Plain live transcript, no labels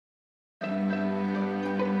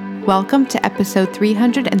Welcome to episode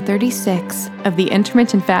 336 of the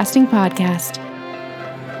Intermittent Fasting Podcast.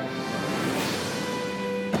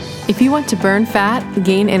 If you want to burn fat,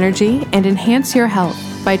 gain energy, and enhance your health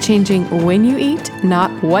by changing when you eat,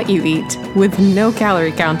 not what you eat, with no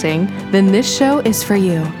calorie counting, then this show is for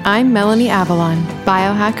you. I'm Melanie Avalon,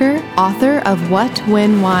 biohacker, author of What,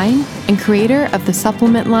 When, Wine, and creator of the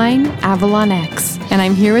supplement line Avalon X. And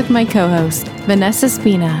I'm here with my co-host, Vanessa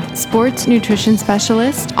Spina, sports nutrition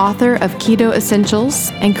specialist, author of Keto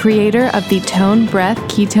Essentials, and creator of the Tone Breath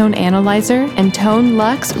Ketone Analyzer and Tone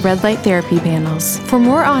Lux Red Light Therapy panels. For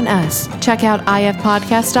more on us, check out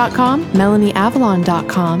ifpodcast.com,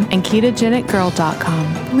 melanieavalon.com, and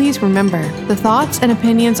ketogenicgirl.com. Please remember, the thoughts and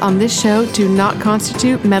opinions on this show do not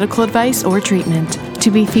constitute medical advice or treatment. To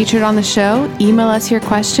be featured on the show, email us your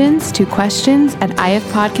questions to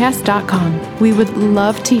questions@ifpodcast.com. We would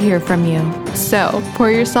love to hear from you. So, pour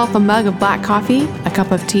yourself a mug of black coffee, a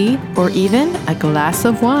cup of tea, or even a glass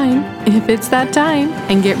of wine, if it's that time,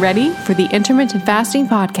 and get ready for the Intermittent Fasting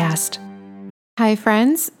Podcast. Hi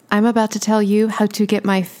friends, I'm about to tell you how to get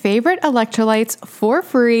my favorite electrolytes for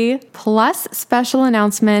free, plus special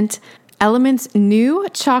announcement. Element's new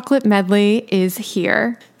chocolate medley is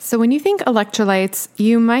here. So when you think electrolytes,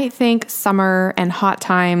 you might think summer and hot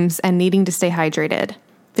times and needing to stay hydrated.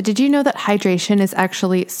 But did you know that hydration is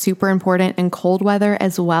actually super important in cold weather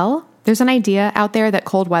as well? There's an idea out there that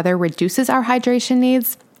cold weather reduces our hydration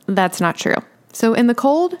needs. That's not true. So in the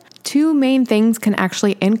cold, two main things can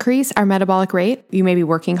actually increase our metabolic rate. You may be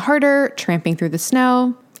working harder, tramping through the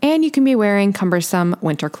snow, and you can be wearing cumbersome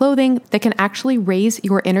winter clothing that can actually raise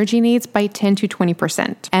your energy needs by 10 to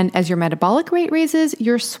 20%. And as your metabolic rate raises,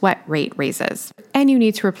 your sweat rate raises. And you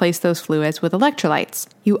need to replace those fluids with electrolytes.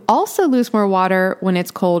 You also lose more water when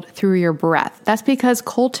it's cold through your breath. That's because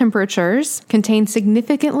cold temperatures contain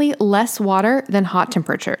significantly less water than hot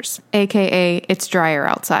temperatures, aka it's drier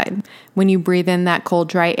outside. When you breathe in that cold,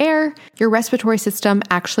 dry air, your respiratory system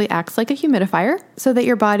actually acts like a humidifier so that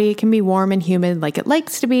your body can be warm and humid like it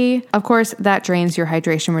likes to be. Of course, that drains your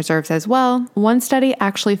hydration reserves as well. One study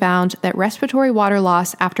actually found that respiratory water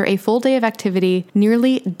loss after a full day of activity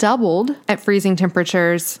nearly doubled at freezing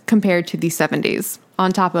temperatures compared to the 70s.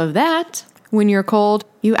 On top of that, when you're cold,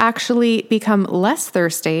 you actually become less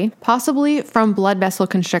thirsty, possibly from blood vessel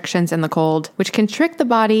constrictions in the cold, which can trick the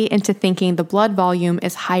body into thinking the blood volume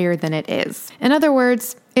is higher than it is. In other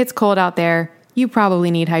words, it's cold out there. You probably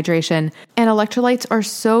need hydration. And electrolytes are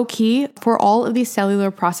so key for all of these cellular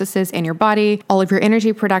processes in your body, all of your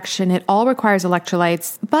energy production. It all requires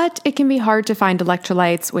electrolytes, but it can be hard to find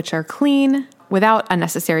electrolytes which are clean, without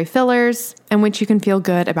unnecessary fillers, and which you can feel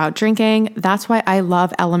good about drinking. That's why I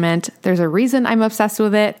love Element. There's a reason I'm obsessed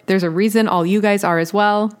with it. There's a reason all you guys are as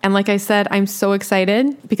well. And like I said, I'm so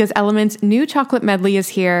excited because Element's new chocolate medley is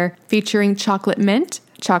here, featuring chocolate mint,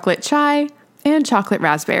 chocolate chai, and chocolate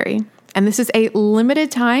raspberry. And this is a limited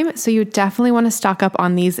time, so you definitely want to stock up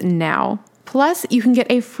on these now. Plus, you can get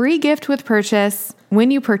a free gift with purchase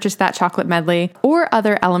when you purchase that chocolate medley or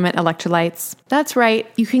other Element electrolytes. That's right,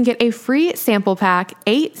 you can get a free sample pack,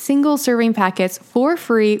 8 single serving packets for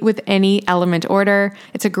free with any Element order.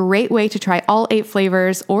 It's a great way to try all 8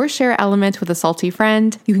 flavors or share Element with a salty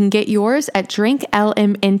friend. You can get yours at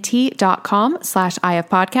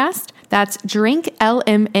drinklmnt.com/ifpodcast. That's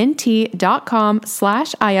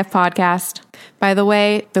drinklmnt.com/ifpodcast. By the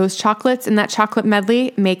way, those chocolates in that chocolate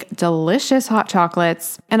medley make delicious hot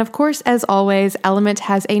chocolates. And of course, as always, Element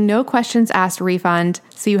has a no questions asked refund,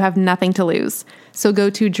 so you have nothing to lose. So go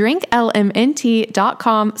to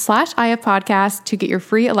drinklmnt.com/ifpodcast to get your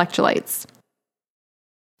free electrolytes.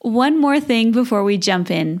 One more thing before we jump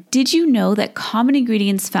in. Did you know that common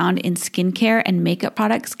ingredients found in skincare and makeup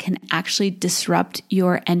products can actually disrupt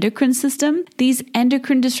your endocrine system? These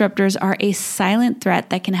endocrine disruptors are a silent threat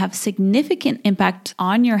that can have significant impact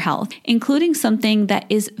on your health, including something that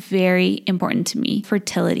is very important to me,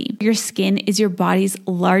 fertility. Your skin is your body's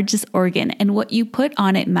largest organ, and what you put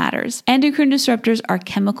on it matters. Endocrine disruptors are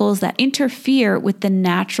chemicals that interfere with the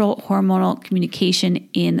natural hormonal communication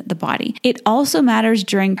in the body. It also matters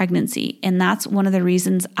during pregnancy, and that's one of the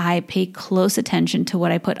reasons I pay close attention to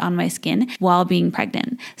what I put on my skin while being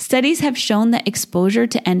pregnant. Studies have shown that exposure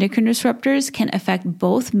to endocrine disruptors can affect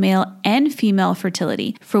both male and female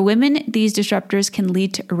fertility. For women, these disruptors can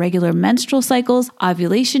lead to irregular menstrual cycles,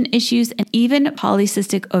 ovulation issues, and even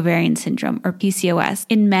polycystic ovarian syndrome, or PCOS.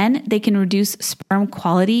 In men, they can reduce sperm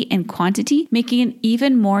quality and quantity, making it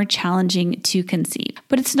even more challenging to conceive.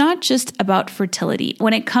 But it's not just about fertility.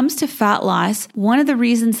 When it comes to fat loss, one of the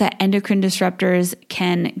reasons reasons that endocrine disruptors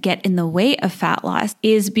can get in the way of fat loss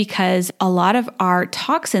is because a lot of our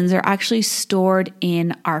toxins are actually stored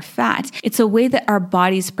in our fat. It's a way that our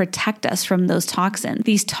bodies protect us from those toxins.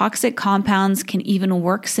 These toxic compounds can even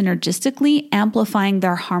work synergistically, amplifying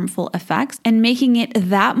their harmful effects and making it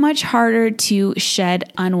that much harder to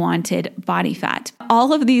shed unwanted body fat.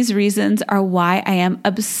 All of these reasons are why I am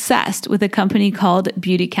obsessed with a company called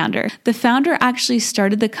Beautycounter. The founder actually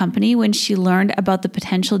started the company when she learned about the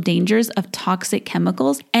potential dangers of toxic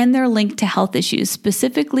chemicals and their link to health issues,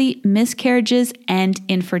 specifically miscarriages and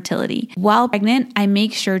infertility. While pregnant, I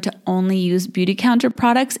make sure to only use Beautycounter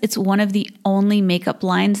products. It's one of the only makeup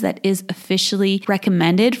lines that is officially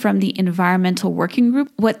recommended from the Environmental Working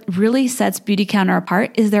Group. What really sets Beautycounter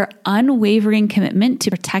apart is their unwavering commitment to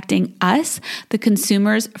protecting us, the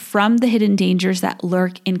consumers, from the hidden dangers that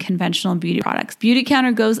lurk in conventional beauty products.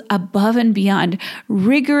 Beautycounter goes above and beyond,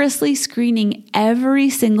 rigorously screening every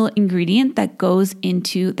single ingredient that goes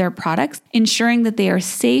into their products, ensuring that they are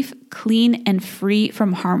safe, clean, and free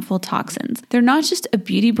from harmful toxins. They're not just a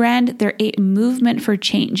beauty brand, they're a movement for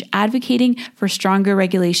change, advocating for stronger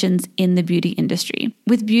regulations in the beauty industry.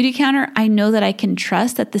 With Beautycounter, I know that I can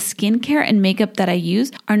trust that the skincare and makeup that I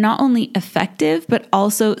use are not only effective, but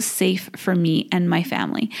also safe for me and my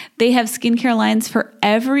family. They have skincare lines for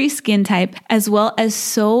every skin type, as well as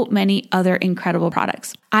so many other incredible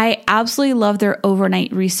products. I absolutely love their overnight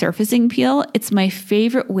resurfacing peel. It's my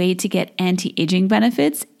favorite way to get anti-aging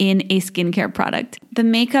benefits in a skincare product. The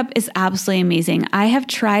makeup is absolutely amazing. I have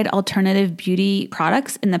tried alternative beauty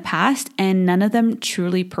products in the past and none of them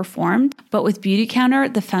truly performed. But with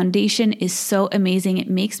Beautycounter, the foundation is so amazing. It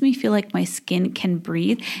makes me feel like my skin can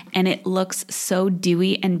breathe and it looks so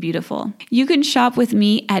dewy and beautiful. You can shop with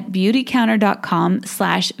me at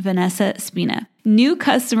beautycounter.com/Vanessa Spina. New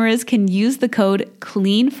customers can use the code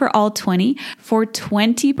CLEANFORALL20 for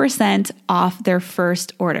 20% off their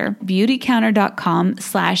first order.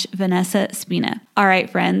 Beautycounter.com/Vanessa Spina. All right,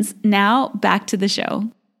 friends, now back to the show.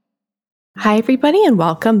 Hi, everybody, and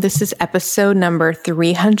welcome. This is episode number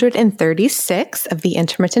 336 of the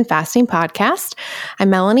Intermittent Fasting Podcast. I'm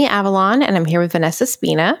Melanie Avalon, and I'm here with Vanessa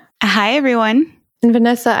Spina. Hi, everyone. And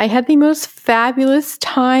Vanessa, I had the most fabulous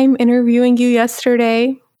time interviewing you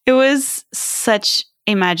yesterday. It was such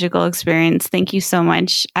a magical experience. Thank you so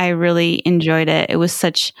much. I really enjoyed it. It was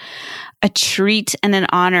such a treat and an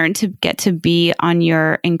honor to get to be on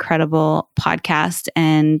your incredible podcast,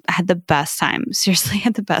 and I had the best time. Seriously,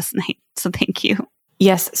 had the best night. So thank you.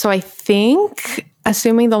 Yes. So I think,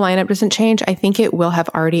 assuming the lineup doesn't change, I think it will have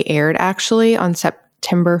already aired actually on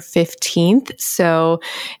September 15th. So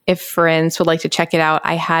if friends would like to check it out,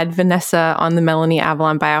 I had Vanessa on the Melanie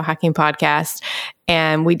Avalon Biohacking Podcast,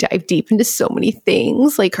 and we dive deep into so many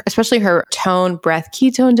things, like especially her tone breath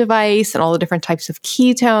ketone device and all the different types of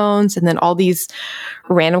ketones, and then all these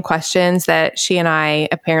random questions that she and I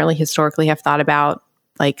apparently historically have thought about,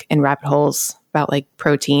 like in rabbit holes, about like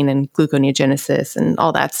protein and gluconeogenesis and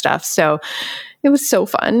all that stuff. So it was so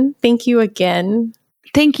fun. Thank you again.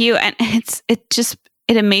 Thank you. And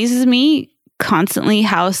it amazes me constantly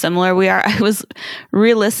how similar we are. I was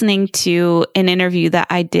re-listening to an interview that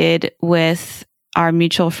I did with our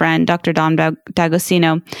mutual friend, Dr. Dom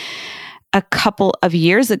D'Agostino, a couple of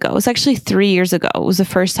years ago. It was actually 3 years ago. It was the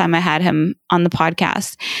first time I had him on the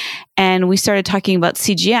podcast. And we started talking about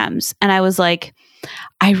CGMs. And I was like,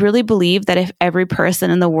 I really believe that if every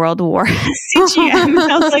person in the world wore a CGM,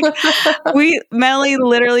 I was like, Melanie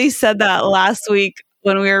literally said that last week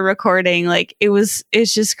when we were recording. Like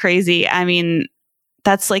it's just crazy. I mean,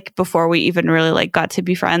 that's like before we even really like got to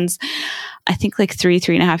be friends. I think like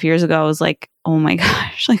 3.5 years ago, I was like, oh my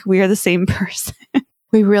gosh, like we are the same person.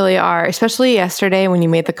 We really are, especially yesterday when you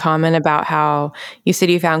made the comment about how you said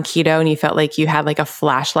you found keto and you felt like you had like a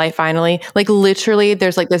flashlight finally. Like literally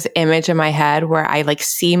there's like this image in my head where I like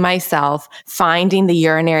see myself finding the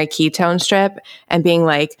urinary ketone strip and being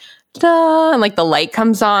like, da, and like the light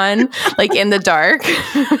comes on like in the dark.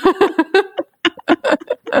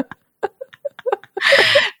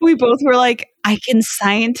 We both were like, I can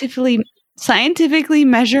scientifically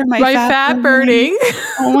measure my fat burning.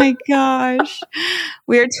 Oh my gosh.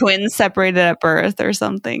 We are twins separated at birth or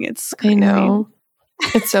something. It's crazy. I know.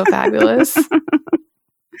 It's so fabulous.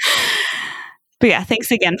 But yeah, thanks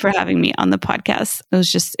again for having me on the podcast.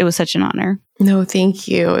 It was such an honor. No, thank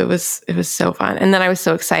you. It was so fun. And then I was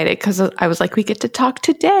so excited because I was like, we get to talk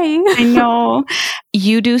today. I know.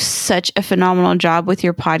 You do such a phenomenal job with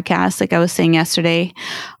your podcast. Like I was saying yesterday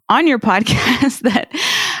on your podcast that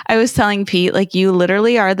I was telling Pete, like you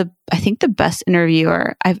literally are I think the best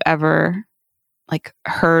interviewer I've ever like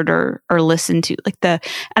heard or listened to, and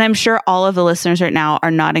I'm sure all of the listeners right now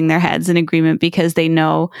are nodding their heads in agreement because they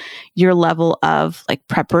know your level of like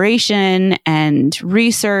preparation and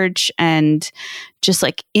research and just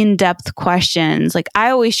like in-depth questions. Like I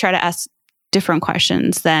always try to ask different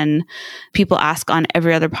questions than people ask on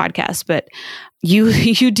every other podcast, but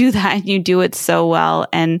you do that and you do it so well.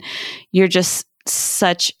 And you're just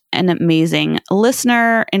such an amazing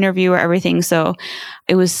listener, interviewer, everything. So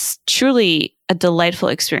it was truly a delightful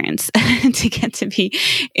experience to get to be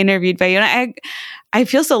interviewed by you. And I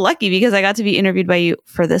feel so lucky because I got to be interviewed by you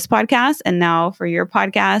for this podcast and now for your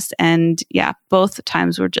podcast. And yeah, both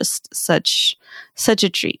times were just such a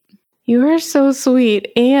treat. You are so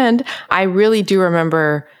sweet. And I really do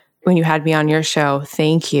remember when you had me on your show.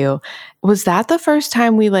 Thank you. Was that the first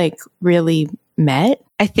time we like really met?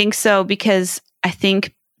 I think so, because I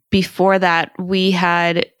think before that we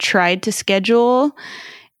had tried to schedule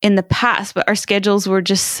in the past, but our schedules were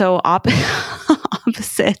just so opposite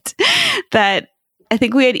that I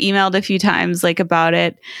think we had emailed a few times like about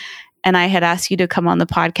it. And I had asked you to come on the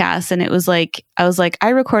podcast, and it was like, I was like, I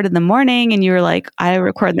record in the morning, and you were like, I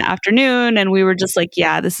record in the afternoon. And we were just like,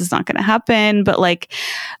 yeah, this is not going to happen, but like,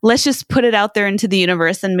 let's just put it out there into the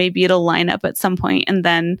universe and maybe it'll line up at some point. And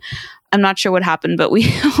then I'm not sure what happened, but we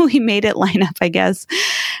made it line up, I guess.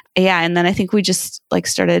 Yeah. And then I think we just like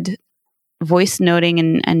started voice noting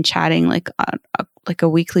and chatting like a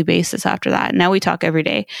weekly basis after that. Now we talk every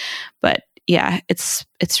day, but yeah, it's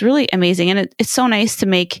really amazing. And it's so nice to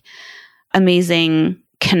make amazing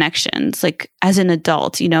connections. Like as an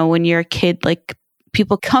adult, you know, when you're a kid, like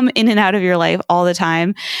people come in and out of your life all the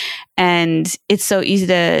time. And it's so easy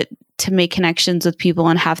to make connections with people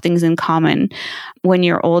and have things in common. When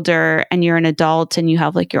you're older and you're an adult and you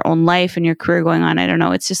have like your own life and your career going on, I don't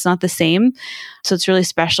know, it's just not the same. So it's really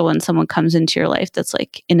special when someone comes into your life that's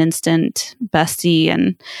like an instant bestie.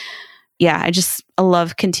 And yeah, I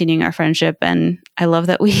love continuing our friendship. And I love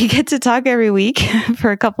that we get to talk every week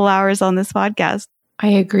for a couple hours on this podcast. I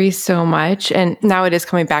agree so much. And now it is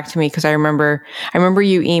coming back to me because I remember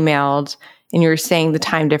you emailed and you were saying the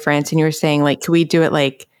time difference and you were saying like, can we do it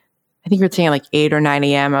like, I think you were saying like 8 or 9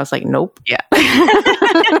 a.m. I was like, nope. Yeah.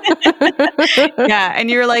 Yeah. And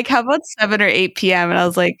you were like, how about 7 or 8 p.m.? And I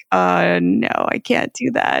was like, no, I can't do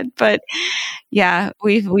that. But yeah,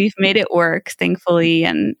 we've made it work, thankfully.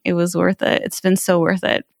 And it was worth it. It's been so worth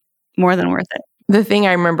it. More than worth it. The thing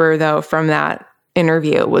I remember though from that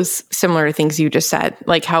interview was similar to things you just said,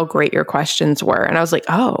 like how great your questions were. And I was like,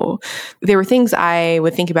 oh, there were things I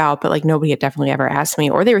would think about, but like nobody had definitely ever asked me,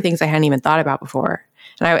 or they were things I hadn't even thought about before.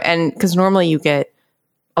 And because normally you get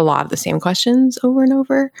a lot of the same questions over and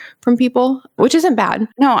over from people, which isn't bad.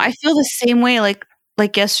 No, I feel the same way. Like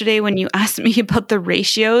yesterday when you asked me about the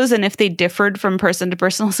ratios and if they differed from person to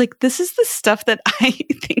person, I was like, this is the stuff that I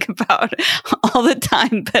think about all the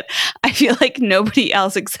time. But I feel like nobody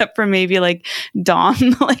else except for maybe like Dom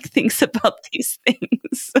like thinks about these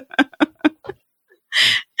things.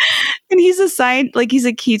 And he's he's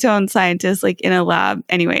a ketone scientist, like in a lab.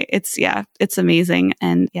 Anyway, it's amazing.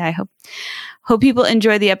 And yeah, I hope people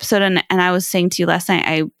enjoy the episode. And I was saying to you last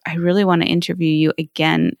night, I really want to interview you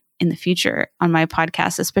again in the future on my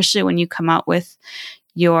podcast, especially when you come out with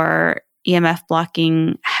your EMF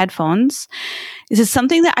blocking headphones. This is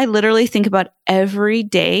something that I literally think about every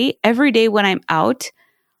day. Every day when I'm out,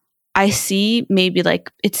 I see maybe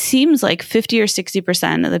like, it seems like 50 or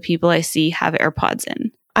 60% of the people I see have AirPods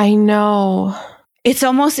in. I know. It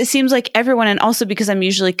seems like everyone, and also because I'm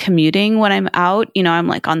usually commuting when I'm out, you know, I'm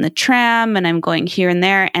like on the tram and I'm going here and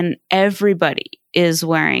there, and everybody is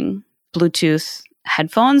wearing Bluetooth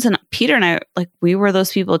headphones. And Peter and I, like, we were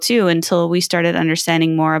those people too, until we started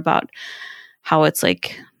understanding more about how it's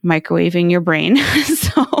like microwaving your brain.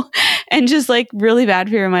 And just like really bad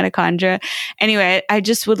for your mitochondria. Anyway, I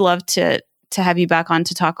just would love to have you back on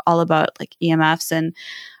to talk all about like EMFs and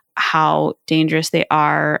how dangerous they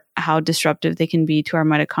are, how disruptive they can be to our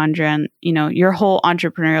mitochondria, and, you know, your whole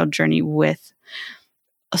entrepreneurial journey with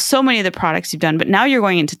so many of the products you've done. But now you're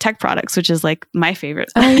going into tech products, which is like my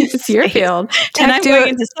favorite. It's your field. And I'm going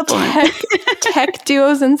into supplements. Tech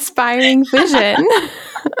Duo's inspiring vision.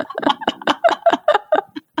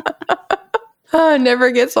 Oh,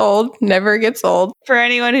 never gets old. Never gets old. For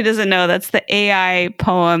anyone who doesn't know, that's the AI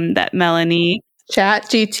poem that Melanie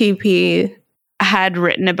ChatGTP had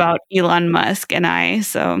written about Elon Musk and I.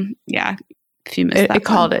 So yeah, if you missed that, it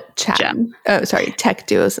called it Tech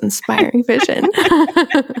Duo's inspiring vision.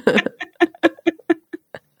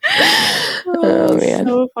 Oh man,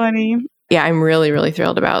 so funny. Yeah, I'm really, really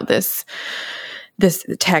thrilled about this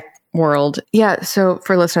tech world. Yeah. So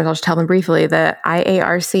for listeners, I'll just tell them briefly that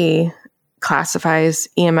IARC classifies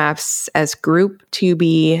EMFs as group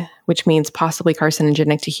 2B, which means possibly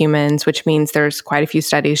carcinogenic to humans, which means there's quite a few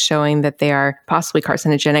studies showing that they are possibly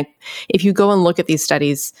carcinogenic. If you go and look at these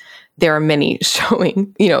studies, there are many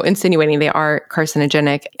showing, insinuating they are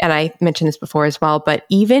carcinogenic. And I mentioned this before as well, but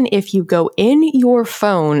even if you go in your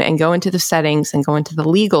phone and go into the settings and go into the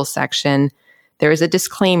legal section, there is a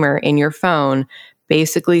disclaimer in your phone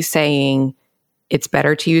basically saying it's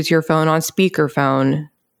better to use your phone on speakerphone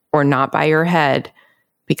or not by your head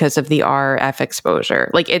because of the RF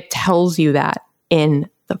exposure. Like, it tells you that in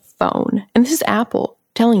the phone. And this is Apple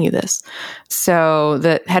telling you this. So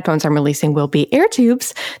the headphones I'm releasing will be air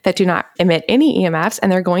tubes that do not emit any EMFs,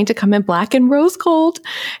 and they're going to come in black and rose gold.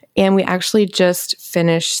 And we actually just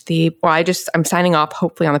finished I'm signing off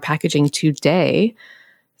hopefully on the packaging today.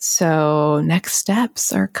 So next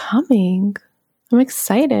steps are coming. I'm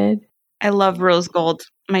excited. I love rose gold.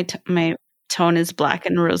 My tone is black,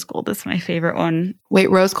 and rose gold is my favorite one.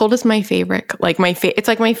 Wait, rose gold is my favorite. Like it's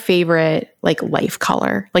like my favorite life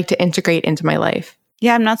color, to integrate into my life.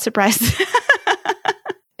 Yeah, I'm not surprised.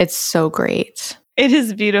 It's so great. It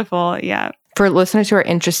is beautiful. Yeah. For listeners who are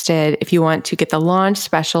interested, if you want to get the launch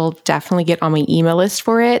special, definitely get on my email list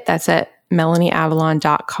for it. That's at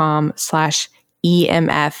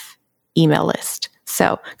melanieavalon.com/EMF email list.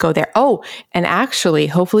 So go there. Oh, and actually,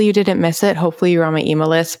 hopefully you didn't miss it. Hopefully you're on my email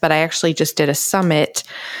list, but I actually just did a summit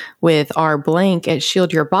with our blank at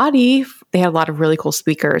Shield Your Body. They had a lot of really cool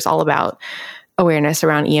speakers all about awareness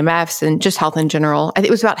around EMFs and just health in general. I think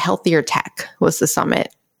it was about healthier tech was the summit.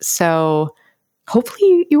 So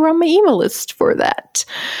hopefully you were on my email list for that.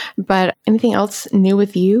 But anything else new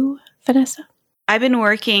with you, Vanessa? I've been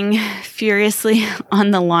working furiously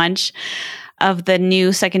on the launch of the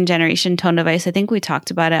new second generation tone device. I think we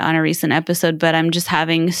talked about it on a recent episode, but I'm just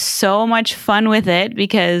having so much fun with it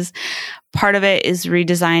because part of it is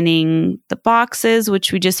redesigning the boxes,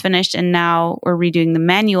 which we just finished, and now we're redoing the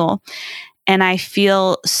manual. And I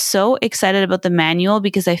feel so excited about the manual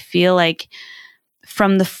because I feel like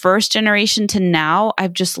from the first generation to now,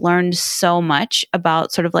 I've just learned so much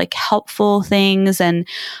about sort of helpful things and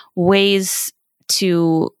ways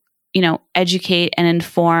to, educate and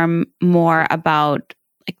inform more about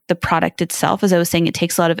the product itself. As I was saying, it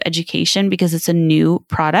takes a lot of education because it's a new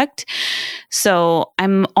product. So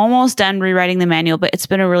I'm almost done rewriting the manual, but it's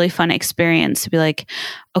been a really fun experience to be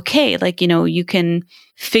okay, you can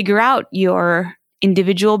figure out your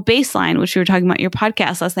individual baseline, which we were talking about in your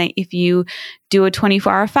podcast last night. If you do a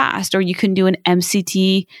 24-hour fast, or you can do an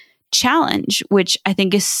MCT challenge, which I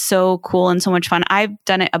think is so cool and so much fun. I've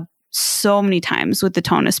done it so many times with the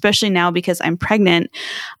tone, especially now because I'm pregnant.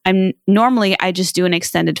 I just do an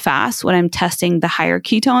extended fast when I'm testing the higher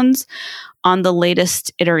ketones on the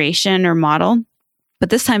latest iteration or model. But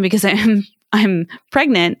this time, because I'm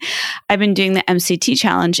pregnant, I've been doing the MCT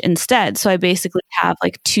challenge instead. So I basically have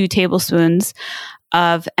 2 tablespoons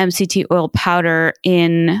of MCT oil powder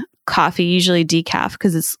in coffee, usually decaf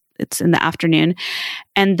because it's in the afternoon.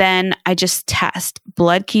 And then I just test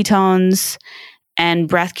blood ketones and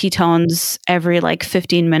breath ketones every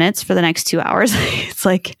 15 minutes for the next 2 hours. It's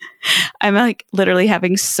I'm literally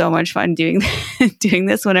having so much fun doing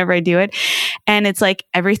this whenever I do it. And it's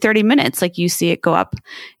every 30 minutes, you see it go up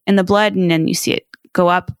in the blood, and then you see it go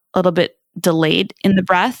up a little bit delayed in the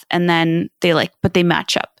breath. And then but they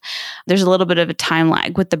match up. There's a little bit of a time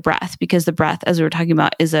lag with the breath because the breath, as we were talking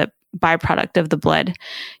about, is a byproduct of the blood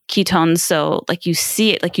ketones. So you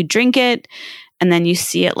see it, you drink it, and then you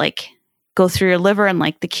see it go through your liver, and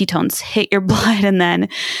the ketones hit your blood, and then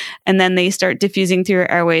they start diffusing through your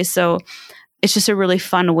airways. So it's just a really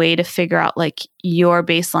fun way to figure out your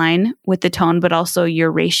baseline with the tone, but also your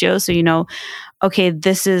ratio. So, okay,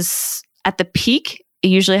 this is at the peak. It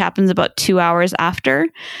usually happens about 2 hours after.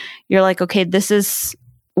 You're okay, this is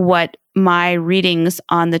what my readings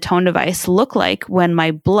on the tone device look like when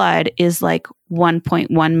my blood is 1.1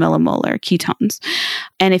 millimolar ketones.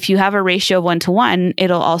 And if you have a ratio of 1-to-1,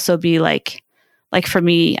 it'll also be for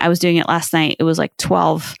me, I was doing it last night, it was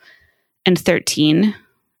 12 and 13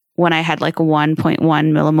 when I had 1.1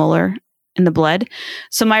 millimolar in the blood.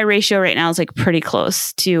 So my ratio right now is pretty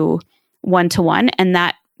close to 1-to-1. And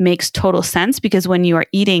that makes total sense because when you are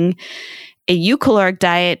eating a eucaloric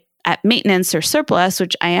diet at maintenance or surplus,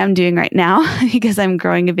 which I am doing right now because I'm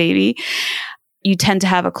growing a baby, you tend to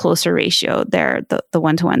have a closer ratio there, the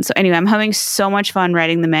 1-to-1. So anyway, I'm having so much fun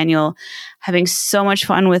writing the manual, having so much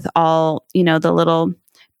fun with all, the little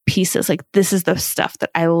pieces. This is the stuff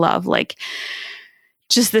that I love,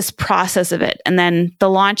 just this process of it. And then the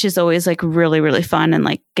launch is always really, really fun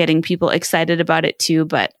and getting people excited about it too.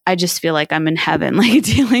 But I just feel I'm in heaven,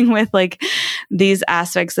 dealing with these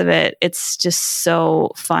aspects of it. It's just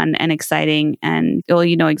so fun and exciting. And well,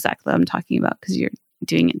 you know exactly what I'm talking about because you're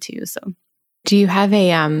doing it too. So Do you have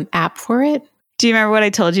a app for it? do you remember what I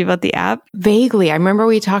told you about the app? Vaguely. I remember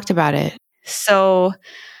we talked about it. So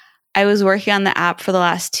I was working on the app for the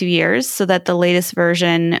last 2 years so that the latest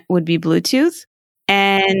version would be Bluetooth.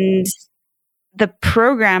 And the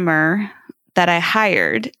programmer that I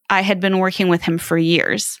hired, I had been working with him for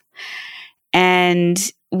years. And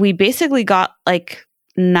we basically got like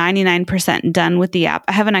 99% done with the app.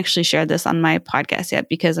 I haven't actually shared this on my podcast yet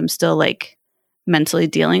because I'm still like mentally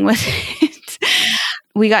dealing with it.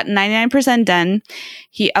 We got 99% done.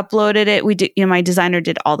 He uploaded it. We did, my designer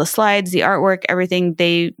did all the slides, the artwork, everything.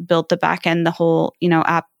 They built the back end, the whole,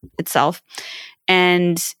 app itself.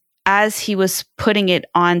 And as he was putting it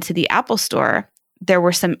onto the Apple Store, there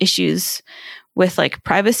were some issues with like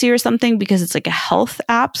privacy or something because it's like a health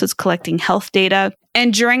app. So it's collecting health data.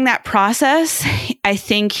 And during that process, I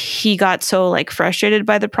think he got so like frustrated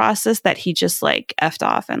by the process that he just like effed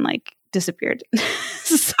off and like disappeared.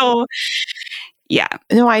 So yeah.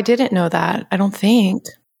 No, I didn't know that. I don't think.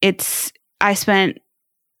 I spent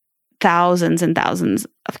thousands and thousands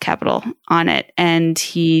of capital on it and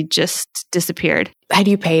he just disappeared. Had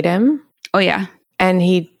you paid him? Oh yeah. And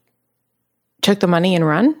he took the money and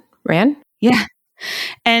ran? Yeah.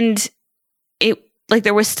 And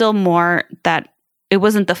there was still more that it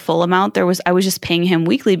wasn't the full amount. I was just paying him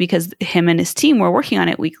weekly because him and his team were working on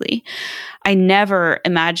it weekly. I never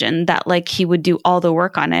imagined that like he would do all the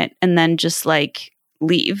work on it and then just like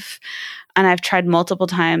leave. And I've tried multiple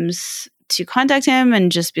times to contact him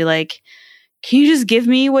and just be like, can you just give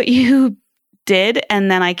me what you did and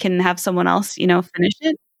then I can have someone else, finish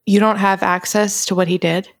it? You don't have access to what he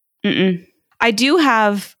did? Mm-mm. I do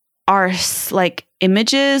have our like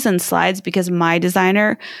images and slides because my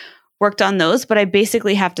designer worked on those, but I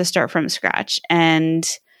basically have to start from scratch. And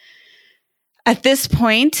at this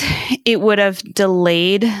point, it would have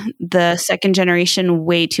delayed the second generation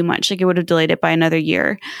way too much. Like it would have delayed it by another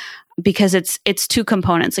year because it's two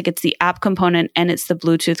components. Like it's the app component and it's the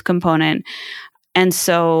Bluetooth component. And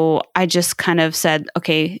so I just kind of said,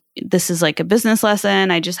 okay, this is like a business lesson.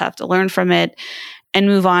 I just have to learn from it and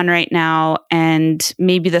move on right now. And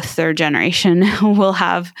maybe the third generation will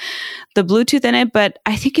have the Bluetooth in it, but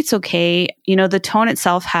I think it's okay. The tone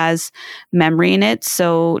itself has memory in it.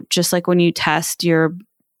 So just like when you test your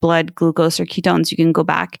blood glucose or ketones, you can go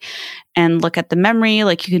back and look at the memory.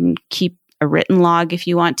 Like you can keep a written log if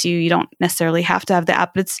you want to. You don't necessarily have to have the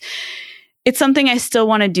app. It's something I still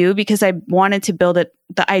want to do because I wanted to build it.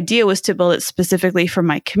 The idea was to build it specifically for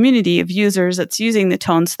my community of users that's using the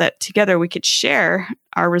tone so that together we could share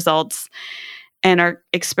our results and our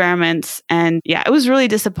experiments. And yeah, it was really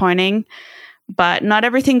disappointing, but not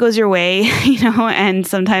everything goes your way, and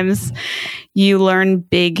sometimes you learn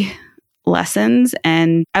big lessons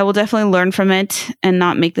and I will definitely learn from it and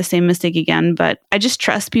not make the same mistake again. But I just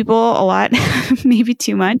trust people a lot, maybe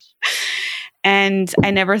too much. And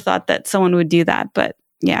I never thought that someone would do that. But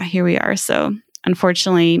yeah, here we are. So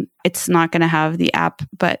unfortunately, it's not going to have the app,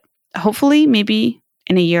 but hopefully maybe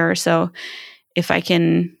in a year or so, if I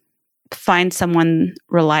can find someone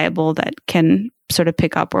reliable that can sort of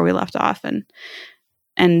pick up where we left off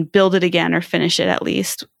and build it again or finish it at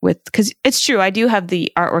least because it's true. I do have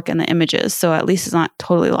the artwork and the images. So at least it's not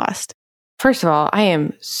totally lost. First of all, I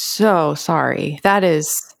am so sorry. That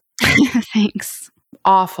is thanks.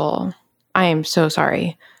 Awful. I am so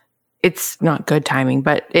sorry. It's not good timing,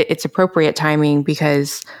 but it's appropriate timing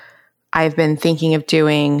because I've been thinking of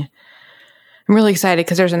I'm really excited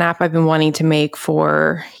because there's an app I've been wanting to make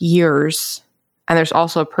for years. And there's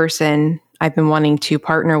also a person I've been wanting to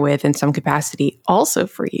partner with in some capacity also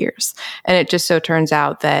for years. And it just so turns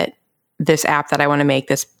out that this app that I want to make,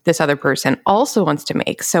 this other person also wants to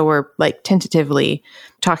make. So we're like tentatively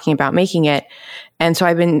talking about making it. And so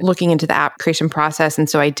I've been looking into the app creation process. And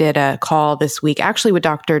so I did a call this week, actually with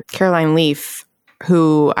Dr. Caroline Leaf,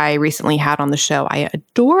 who I recently had on the show. I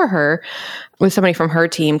adore her, with somebody from her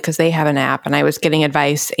team because they have an app and I was getting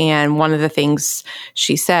advice. And one of the things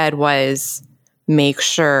she said was make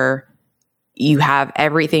sure you have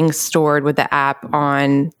everything stored with the app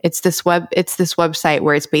on it's this website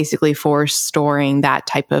where it's basically for storing that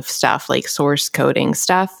type of stuff, like source coding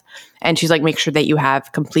stuff. And she's like, make sure that you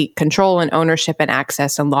have complete control and ownership and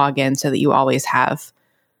access and login so that you always have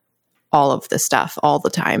all of the stuff all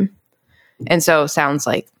the time. And so sounds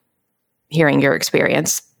like hearing your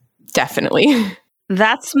experience, definitely.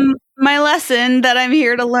 That's my lesson that I'm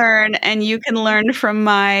here to learn, and you can learn from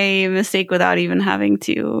my mistake without even having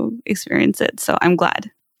to experience it. So I'm glad.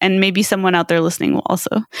 And maybe someone out there listening will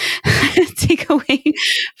also take away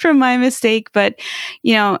from my mistake. But,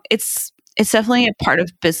 it's definitely a part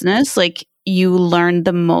of business. Like, you learn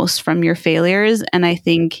the most from your failures. And I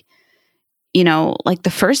think, like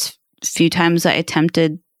the first few times I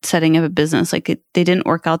attempted setting up a business, like they didn't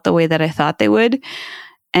work out the way that I thought they would.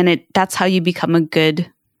 And that's how you become a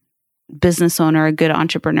good business owner, a good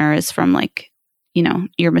entrepreneur, is from like,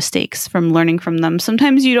 your mistakes, from learning from them.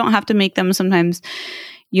 Sometimes you don't have to make them. Sometimes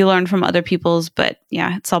you learn from other people's, but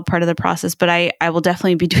yeah, it's all part of the process. But I will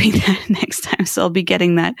definitely be doing that next time. So I'll be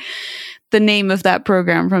getting the name of that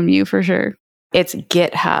program from you for sure. It's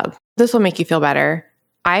GitHub. This will make you feel better.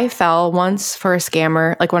 I fell once for a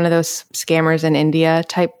scammer, like one of those scammers in India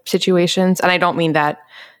type situations. And I don't mean that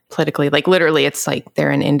politically, like literally it's like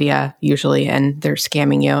they're in India usually and they're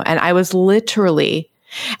scamming you. And I was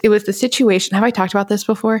it was the situation. Have I talked about this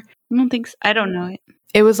before? I don't think so. I don't know it.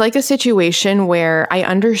 It was like a situation where I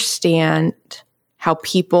understand how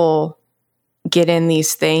people get in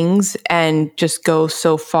these things and just go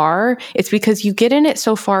so far. It's because you get in it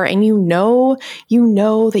so far and you know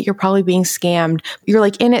that you're probably being scammed. You're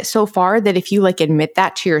like in it so far that if you like admit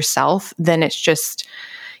that to yourself, then it's just,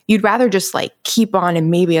 you'd rather just like keep on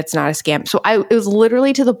and maybe it's not a scam. So it was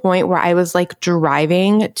literally to the point where I was like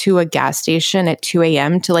driving to a gas station at 2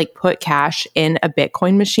 a.m. to like put cash in a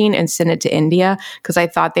Bitcoin machine and send it to India because I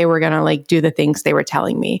thought they were going to like do the things they were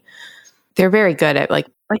telling me. They're very good at like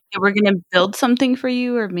they were going to build something for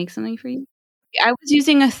you or make something for you. I was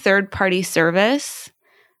using a third-party service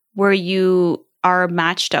where you are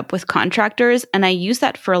matched up with contractors, and I use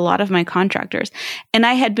that for a lot of my contractors. And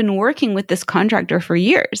I had been working with this contractor for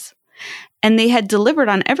years, and they had delivered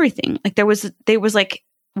on everything. Like there was like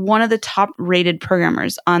one of the top-rated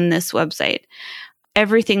programmers on this website.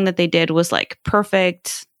 Everything that they did was like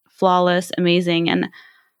perfect, flawless, amazing, and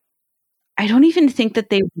I don't even think that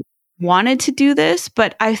they wanted to do this,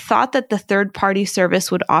 but I thought that the third-party service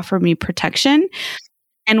would offer me protection.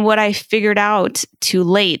 And what I figured out too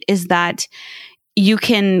late is that you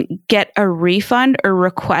can get a refund or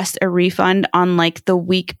request a refund on like the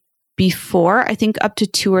week before, I think up to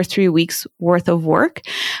 2 or 3 weeks worth of work.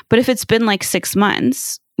 But if it's been like 6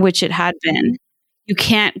 months, which it had been, you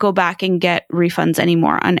can't go back and get refunds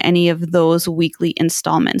anymore on any of those weekly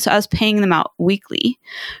installments. So I was paying them out weekly.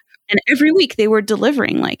 And every week they were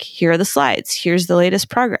delivering, like, here are the slides, here's the latest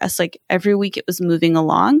progress. Like every week it was moving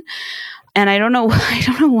along. And I don't know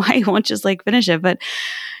why you won't just like finish it. But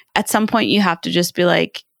at some point you have to just be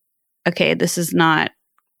like, okay, this is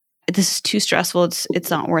too stressful. It's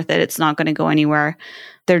not worth it. It's not going to go anywhere.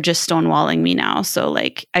 They're just stonewalling me now. So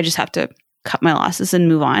like, I just have to cut my losses and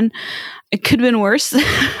move on. It could have been worse.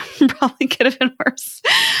 Probably could have been worse.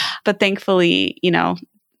 But thankfully,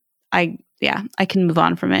 I can move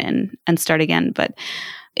on from it and start again. But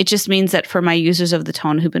it just means that for my users of the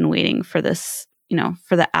Tone who've been waiting for this,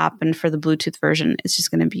 for the app and for the Bluetooth version, it's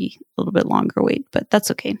just going to be a little bit longer wait, but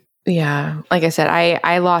that's okay. Yeah. Like I said,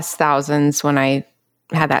 I lost thousands when I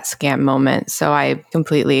had that scam moment. So I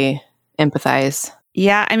completely empathize.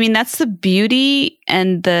 Yeah. I mean, that's the beauty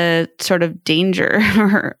and the sort of danger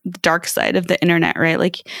or dark side of the internet, right?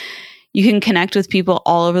 Like you can connect with people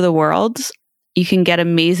all over the world. You can get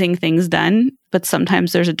amazing things done, but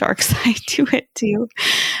sometimes there's a dark side to it too.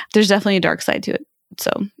 There's definitely a dark side to it.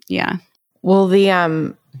 So yeah. Will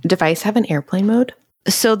the device have an airplane mode?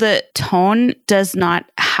 So the Tone does not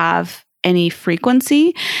have any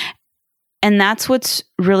frequency. And that's what's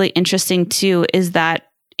really interesting too, is that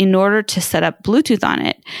in order to set up Bluetooth on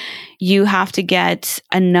it, you have to get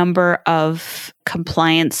a number of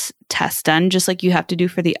compliance tests done, just like you have to do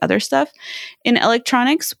for the other stuff in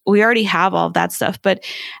electronics. We already have all of that stuff, but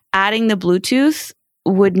adding the Bluetooth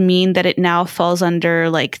would mean that it now falls under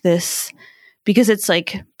like this, because it's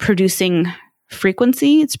like producing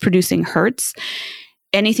frequency, it's producing hertz.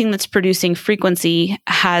 Anything that's producing frequency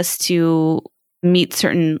has to meet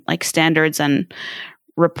certain like standards and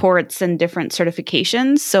reports and different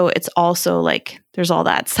certifications. So it's also like there's all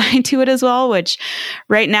that side to it as well, which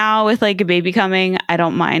right now with like a baby coming, I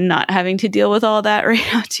don't mind not having to deal with all that right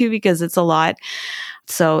now too, because it's a lot.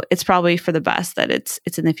 So it's probably for the best that it's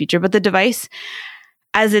in the future. But the device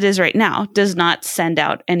as it is right now does not send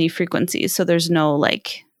out any frequencies. So there's no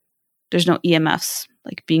EMFs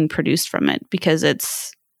like being produced from it because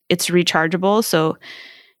it's rechargeable. So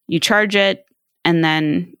you charge it and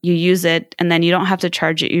then you use it, and then you don't have to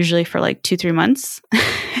charge it usually for like 2-3 months.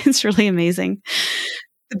 It's really amazing.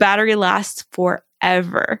 The battery lasts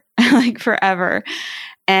forever, like forever.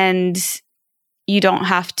 And you don't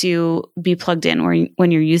have to be plugged in when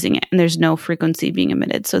you're using it, and there's no frequency being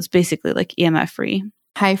emitted. So it's basically like EMF free.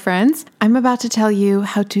 Hi friends, I'm about to tell you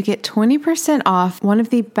how to get 20% off one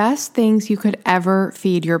of the best things you could ever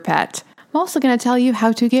feed your pet. I'm also going to tell you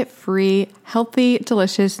how to get free, healthy,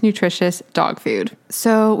 delicious, nutritious dog food.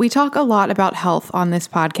 So we talk a lot about health on this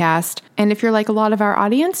podcast. And if you're like a lot of our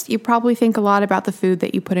audience, you probably think a lot about the food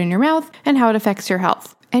that you put in your mouth and how it affects your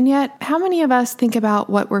health. And yet, how many of us think about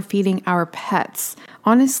what we're feeding our pets?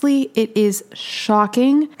 Honestly, it is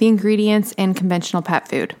shocking, the ingredients in conventional pet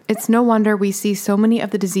food. It's no wonder we see so many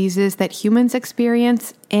of the diseases that humans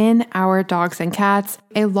experience in our dogs and cats.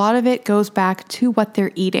 A lot of it goes back to what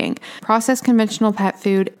they're eating. Processed conventional pet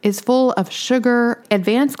food is full of sugar,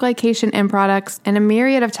 advanced glycation end products, and a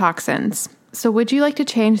myriad of toxins. So would you like to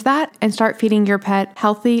change that and start feeding your pet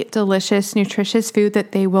healthy, delicious, nutritious food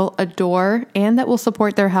that they will adore and that will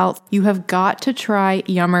support their health? You have got to try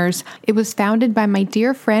Yummers. It was founded by my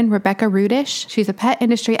dear friend, Rebecca Rudish. She's a pet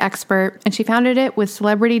industry expert, and she founded it with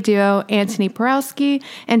celebrity duo Anthony Porowski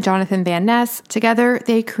and Jonathan Van Ness. Together,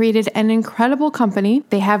 they created an incredible company.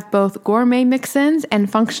 They have both gourmet mix-ins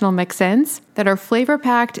and functional mix-ins that are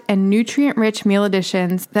flavor-packed and nutrient-rich meal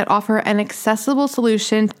additions that offer an accessible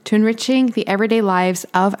solution to enriching the everyday lives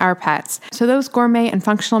of our pets. So those gourmet and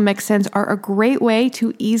functional mix-ins are a great way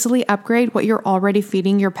to easily upgrade what you're already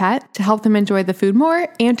feeding your pet to help them enjoy the food more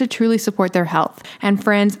and to truly support their health. And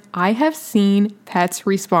friends, I have seen pets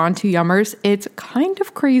respond to Yummers. It's kind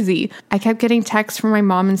of crazy. I kept getting texts from my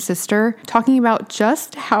mom and sister talking about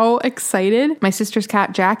just how excited my sister's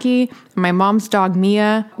cat Jackie and my mom's dog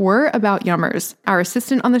Mia were about Yummers. Our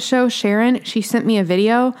assistant on the show, Sharon, she sent me a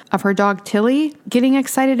video of her dog Tilly getting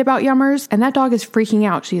excited about Yummers, and that dog is freaking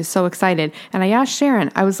out. She is so excited. And I asked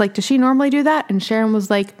Sharon, I was like, does she normally do that? And Sharon was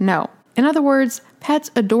like, no. In other words,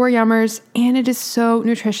 pets adore Yummers, and it is so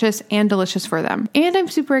nutritious and delicious for them. And I'm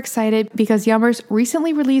super excited because Yummers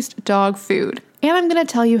recently released dog food. And I'm going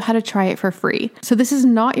to tell you how to try it for free. So this is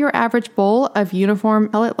not your average bowl of uniform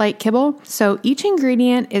pellet-like kibble. So each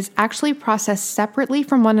ingredient is actually processed separately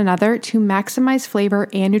from one another to maximize flavor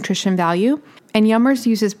and nutrition value. And Yummers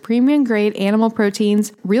uses premium-grade animal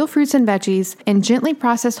proteins, real fruits and veggies, and gently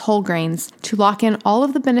processed whole grains to lock in all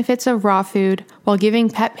of the benefits of raw food while giving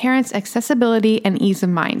pet parents accessibility and ease of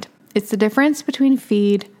mind. It's the difference between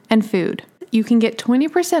feed and food. You can get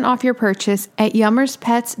 20% off your purchase at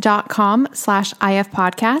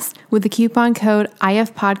yummerspets.com/ifpodcast with the coupon code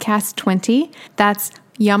ifpodcast20. That's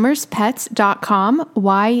yummerspets.com,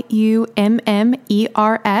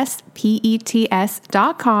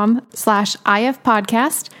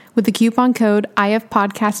 yummerspets.com/ifpodcast with the coupon code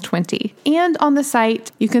ifpodcast20. And on the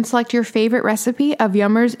site, you can select your favorite recipe of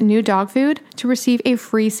Yummers' new dog food to receive a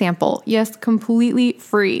free sample. Yes, completely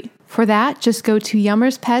free. For that, just go to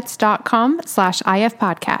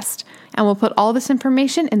yummerspets.com/ifpodcast, and we'll put all this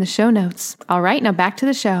information in the show notes. All right, now back to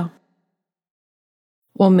the show.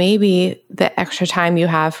 Well, maybe the extra time you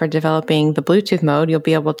have for developing the Bluetooth mode, you'll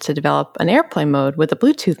be able to develop an airplane mode with the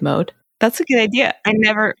Bluetooth mode. That's a good idea.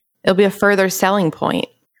 It'll be a further selling point.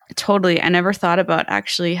 Totally. I never thought about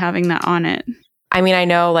actually having that on it. I mean, I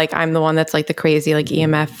know like I'm the one that's like the crazy like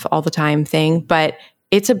EMF all the time thing, but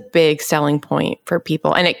it's a big selling point for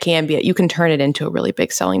people. And it can be, you can turn it into a really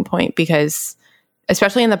big selling point because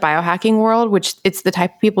especially in the biohacking world, which it's the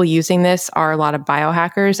type of people using this are a lot of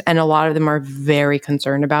biohackers, and a lot of them are very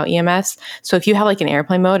concerned about EMS. So if you have like an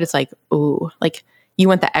airplane mode, it's like, ooh, like you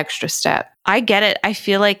went the extra step. I get it. I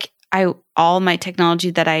feel like all my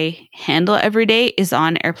technology that I handle every day is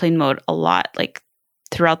on airplane mode a lot, like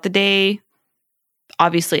throughout the day,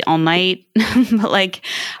 obviously all night, but like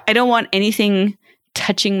I don't want anything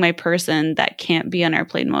touching my person that can't be on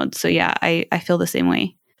airplane mode. So yeah, I feel the same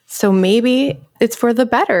way. So maybe it's for the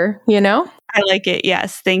better, you know? I like it.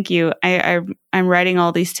 Yes. Thank you. I'm writing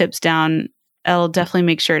all these tips down. I'll definitely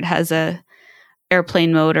make sure it has a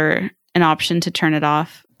airplane mode or an option to turn it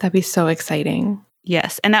off. That'd be so exciting.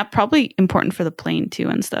 Yes. And that's probably important for the plane too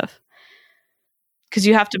and stuff. Because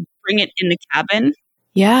you have to bring it in the cabin.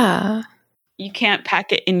 Yeah. You can't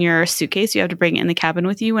pack it in your suitcase. You have to bring it in the cabin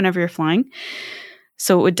with you whenever you're flying.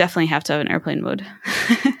 So it would definitely have to have an airplane mode.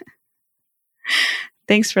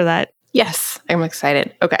 Thanks for that. Yes, I'm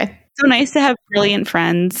excited. Okay. So nice to have brilliant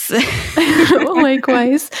friends.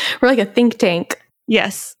 Likewise. We're like a think tank.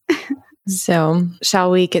 Yes. So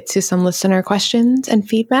shall we get to some listener questions and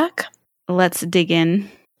feedback? Let's dig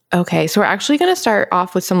in. Okay, so we're actually going to start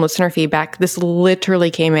off with some listener feedback. This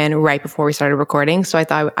literally came in right before we started recording, so I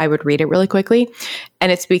thought I would read it really quickly.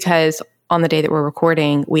 And it's because on the day that we're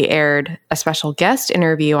recording, we aired a special guest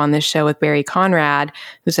interview on this show with Barry Conrad,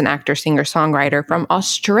 who's an actor, singer, songwriter from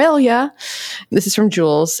Australia. This is from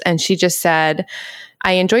Jules. And she just said,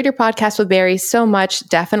 I enjoyed your podcast with Barry so much.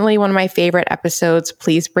 Definitely one of my favorite episodes.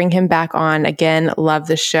 Please bring him back on again. Love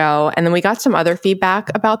the show. And then we got some other feedback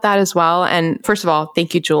about that as well. And first of all,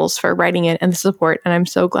 thank you, Jules, for writing it and the support. And I'm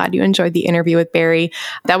so glad you enjoyed the interview with Barry.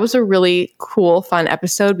 That was a really cool, fun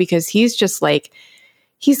episode because he's just like,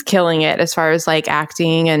 he's killing it as far as like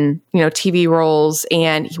acting and, TV roles.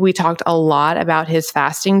 And we talked a lot about his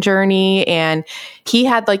fasting journey. And he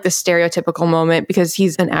had like the stereotypical moment because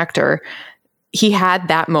he's an actor. He had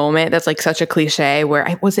that moment that's like such a cliche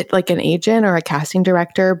where was it like an agent or a casting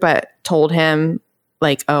director, but told him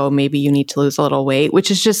like, oh, maybe you need to lose a little weight,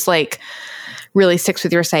 which is just like really sticks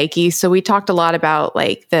with your psyche. So we talked a lot about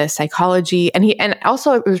like the psychology and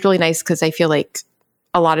also it was really nice because I feel like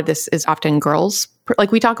a lot of this is often girls.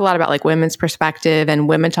 Like we talk a lot about like women's perspective and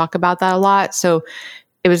women talk about that a lot. So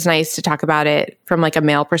it was nice to talk about it from like a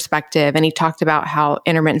male perspective. And he talked about how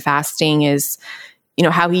intermittent fasting is,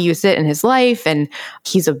 how he used it in his life. And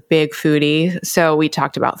he's a big foodie. So we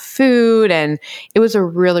talked about food and it was a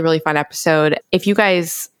really, really fun episode. If you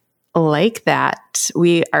guys like that,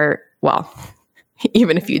 we are, well,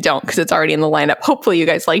 even if you don't, because it's already in the lineup, hopefully you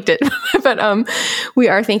guys liked it. But we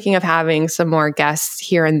are thinking of having some more guests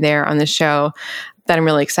here and there on the show that I'm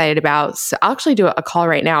really excited about. So I'll actually do a call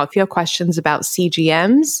right now. If you have questions about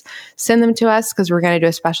CGMs, send them to us because we're going to do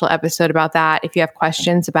a special episode about that. If you have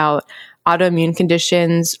questions about autoimmune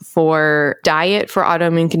conditions for diet for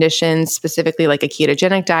autoimmune conditions, specifically like a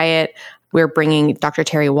ketogenic diet, we're bringing Dr.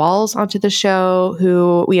 Terry Walls onto the show,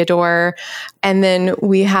 who we adore. And then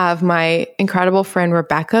we have my incredible friend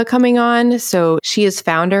Rebecca coming on. So she is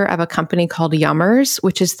founder of a company called Yummers,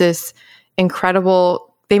 which is this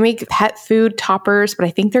incredible, they make pet food toppers, but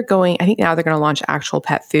I think now they're going to launch actual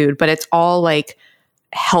pet food, but it's all like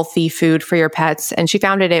healthy food for your pets. And she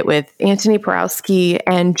founded it with Anthony Porowski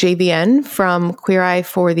and JVN from Queer Eye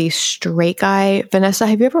for the Straight Guy. Vanessa,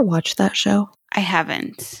 have you ever watched that show? I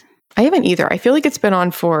haven't. I haven't either. I feel like it's been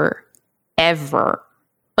on forever.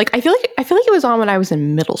 Like I feel like it was on when I was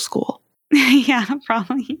in middle school. Yeah,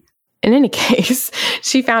 probably. In any case,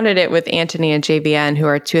 she founded it with Anthony and JVN, who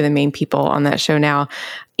are two of the main people on that show now.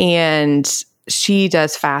 And she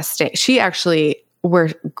does fasting. We're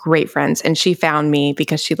great friends, and she found me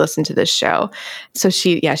because she listened to this show. So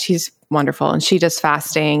she's wonderful, and she does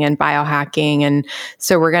fasting and biohacking. And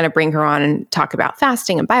so we're going to bring her on and talk about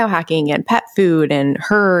fasting and biohacking and pet food and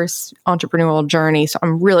her entrepreneurial journey. So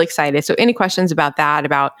I'm really excited. So any questions about that,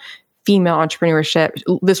 about female entrepreneurship,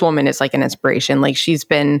 this woman is like an inspiration. Like she's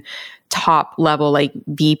been top level, like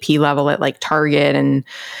VP level at like Target and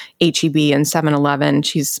H-E-B and 7-Eleven.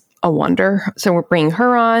 She's a wonder. So we're bringing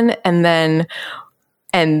her on, and then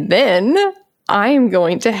I am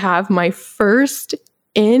going to have my first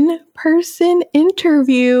in-person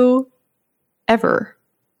interview ever.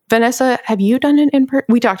 Vanessa, have you done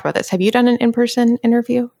we talked about this. Have you done an in-person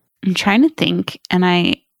interview? I'm trying to think, and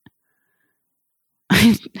I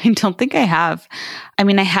don't think I have. I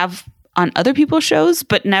mean, I have on other people's shows,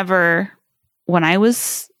 but never when I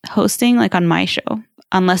was hosting, like on my show,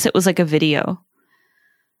 unless it was like a video.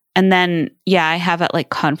 And then, yeah, I have at like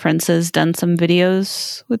conferences done some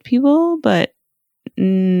videos with people, but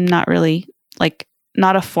not really like,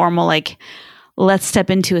 not a formal, like, let's step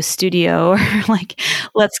into a studio or like,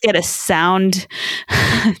 let's get a sound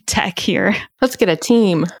tech here. Let's get a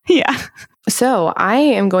team. Yeah. So I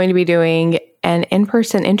am going to be doing an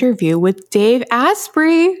in-person interview with Dave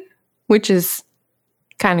Asprey, which is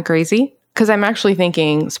kind of crazy because I'm actually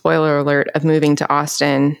thinking, spoiler alert, of moving to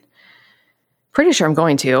Austin. Pretty sure I'm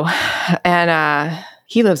going to. And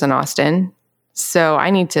he lives in Austin. So I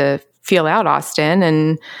need to feel out Austin.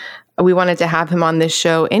 And we wanted to have him on this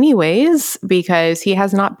show anyways, because he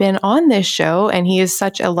has not been on this show. And he is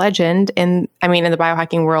such a legend in the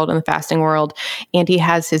biohacking world and the fasting world. And he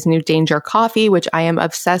has his new Danger Coffee, which I am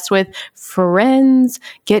obsessed with. Friends,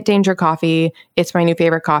 get Danger Coffee. It's my new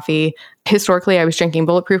favorite coffee. Historically, I was drinking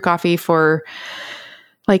Bulletproof coffee for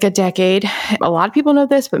like a decade. A lot of people know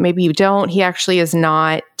this, but maybe you don't. He actually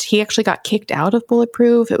got kicked out of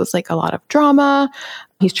Bulletproof. It was like a lot of drama.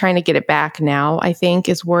 He's trying to get it back now, I think,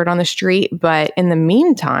 is word on the street. But in the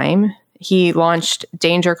meantime, he launched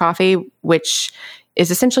Danger Coffee, which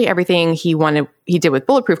is essentially everything he did with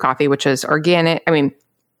Bulletproof coffee, which is organic. I mean,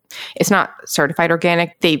 it's not certified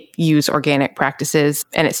organic. They use organic practices,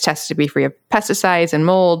 and it's tested to be free of pesticides and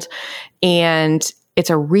mold. And it's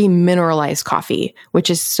a remineralized coffee, which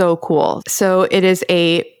is so cool. So it is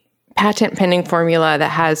a patent pending formula that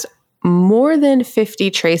has more than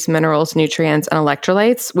 50 trace minerals, nutrients, and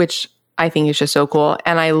electrolytes, which I think is just so cool.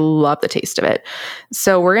 And I love the taste of it.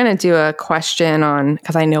 So we're going to do a question on,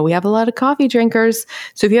 because I know we have a lot of coffee drinkers.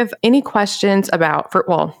 So if you have any questions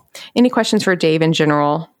any questions for Dave in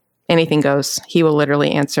general, anything goes. He will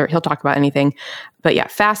literally answer. He'll talk about anything. But yeah,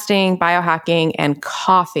 fasting, biohacking, and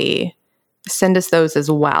coffee, send us those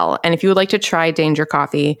as well. And if you would like to try Danger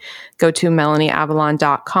Coffee, go to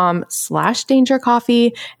melanieavalon.com/Danger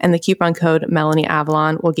Coffee, and the coupon code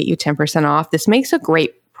MelanieAvalon will get you 10% off. This makes a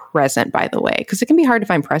great present, by the way, because it can be hard to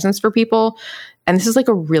find presents for people. And this is like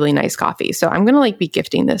a really nice coffee. So I'm going to be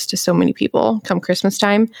gifting this to so many people come Christmas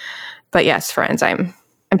time. But yes, friends, I'm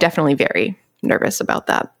definitely very nervous about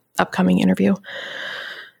that upcoming interview.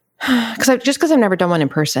 Because I've never done one in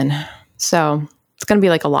person. So it's going to be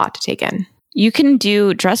a lot to take in. You can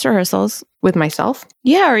do dress rehearsals with myself.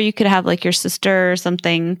 Yeah. Or you could have your sister or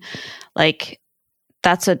something. I'm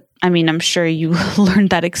sure you learned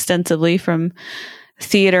that extensively from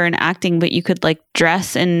theater and acting, but you could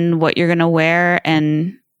dress in what you're going to wear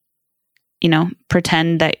and,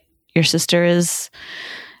 pretend that your sister is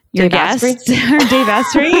your guest or Dave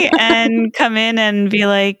Asprey and come in and be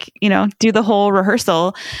do the whole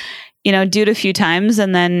rehearsal, do it a few times.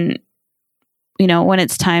 And then, when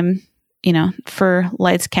it's time, for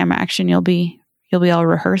lights, camera, action, you'll be all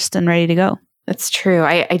rehearsed and ready to go. That's true.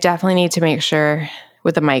 I definitely need to make sure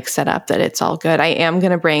with the mic set up that it's all good. I am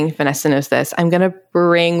going to bring, Vanessa knows this, I'm going to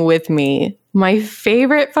bring with me my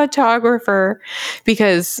favorite photographer,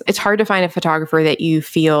 because it's hard to find a photographer that you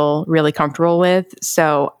feel really comfortable with.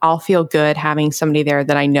 So I'll feel good having somebody there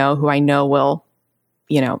that I know who I know will,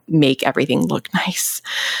 make everything look nice.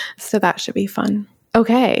 So that should be fun.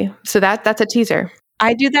 Okay. So that's a teaser.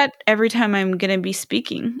 I do that every time I'm going to be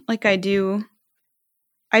speaking. I do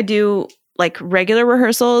regular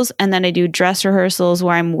rehearsals, and then I do dress rehearsals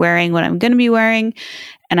where I'm wearing what I'm going to be wearing,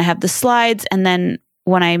 and I have the slides. And then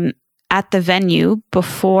when I'm at the venue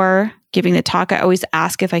before giving the talk, I always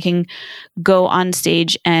ask if I can go on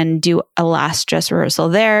stage and do a last dress rehearsal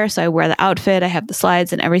there. So I wear the outfit, I have the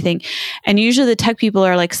slides and everything. And usually the tech people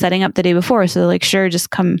are setting up the day before. So they're sure, just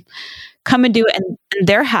come and do it. And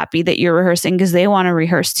they're happy that you're rehearsing because they want to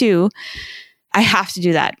rehearse too. I have to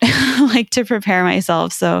do that, to prepare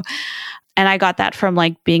myself. So, and I got that from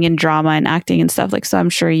being in drama and acting and stuff. So I'm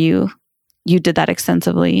sure you did that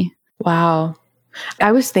extensively. Wow.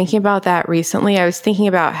 I was thinking about that recently. I was thinking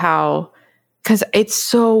about how, because it's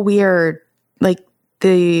so weird,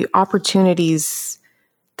 the opportunities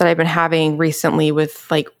that I've been having recently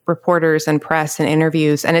with reporters and press and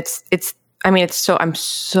interviews. And I'm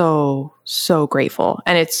so grateful,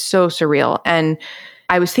 and it's so surreal. And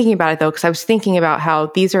I was thinking about it though, because I was thinking about how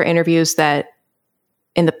these are interviews that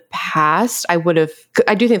in the past I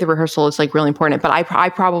do think the rehearsal is really important, but I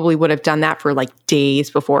probably would have done that for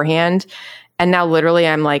days beforehand. And now literally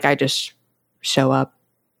I'm I just show up.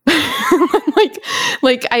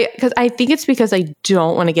 Because I think it's because I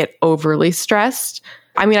don't want to get overly stressed.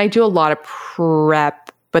 I do a lot of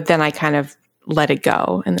prep, but then I kind of let it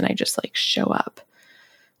go. And then I just show up,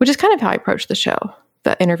 which is kind of how I approach the show,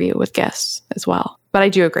 the interview with guests as well. But I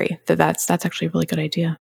do agree that that's actually a really good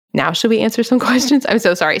idea. Now, should we answer some questions? I'm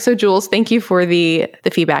so sorry. So Jules, thank you for the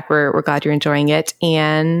feedback. We're glad you're enjoying it,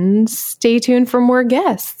 and stay tuned for more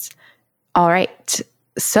guests. All right.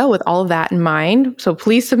 So with all of that in mind, so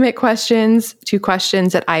please submit questions to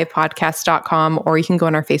questions@ivepodcast.com, or you can go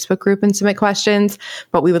on our Facebook group and submit questions,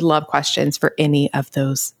 but we would love questions for any of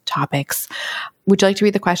those topics. Would you like to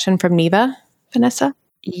read the question from Neva, Vanessa?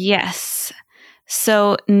 Yes.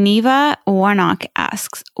 So Neva Warnock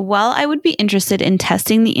asks, while I would be interested in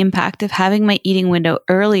testing the impact of having my eating window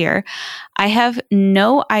earlier, I have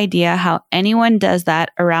no idea how anyone does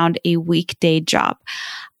that around a weekday job.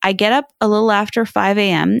 I get up a little after 5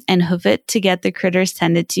 a.m. and hoof it to get the critters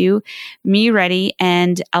tended to, me ready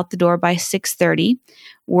and out the door by 6:30,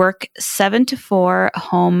 work 7 to 4,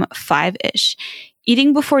 home 5-ish.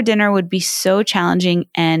 Eating before dinner would be so challenging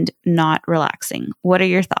and not relaxing. What are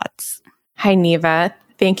your thoughts? Hi, Neva.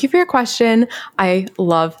 Thank you for your question. I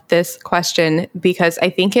love this question because I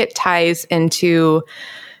think it ties into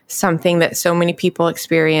something that so many people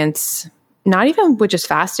experience, not even with just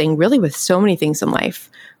fasting, really with so many things in life,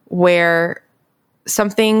 where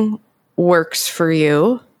something works for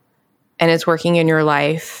you and is working in your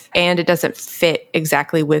life, and it doesn't fit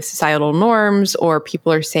exactly with societal norms, or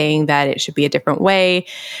people are saying that it should be a different way.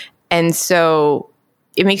 And so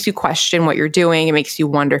it makes you question what you're doing. It makes you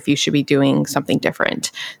wonder if you should be doing something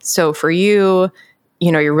different. So for you,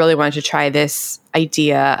 you really wanted to try this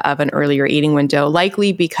idea of an earlier eating window,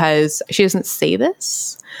 likely because she doesn't say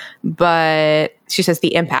this, but she says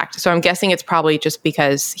the impact. So I'm guessing it's probably just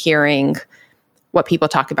because hearing what people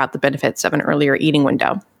talk about the benefits of an earlier eating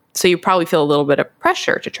window. So you probably feel a little bit of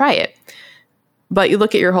pressure to try it. But you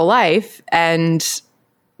look at your whole life and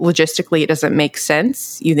logistically it doesn't make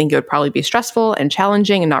sense. You think it would probably be stressful and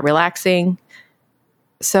challenging and not relaxing.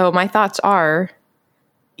 So my thoughts are,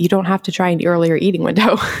 you don't have to try an earlier eating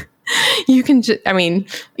window. You can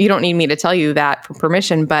you don't need me to tell you that for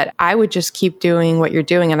permission, but I would just keep doing what you're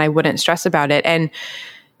doing and I wouldn't stress about it. And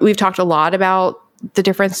we've talked a lot about the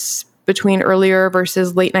difference between earlier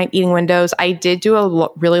versus late night eating windows. I did do a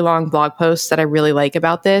really long blog post that I really like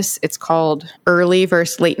about this. It's called Early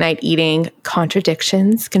versus Late Night Eating: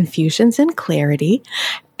 Contradictions, Confusions, and Clarity.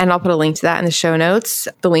 And I'll put a link to that in the show notes.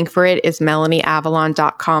 The link for it is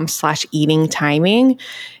melanieavalon.com/eating timing.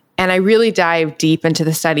 And I really dive deep into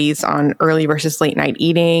the studies on early versus late night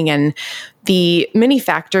eating and the many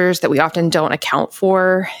factors that we often don't account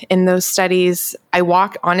for in those studies. I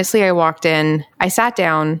walked in, I sat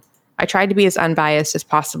down, I tried to be as unbiased as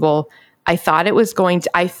possible. I thought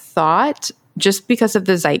just because of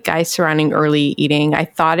the zeitgeist surrounding early eating, I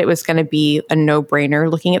thought it was going to be a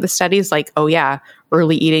no-brainer looking at the studies like, oh yeah,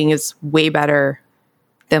 early eating is way better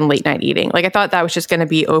than late night eating. Like I thought that was just going to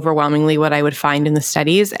be overwhelmingly what I would find in the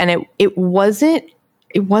studies. And it wasn't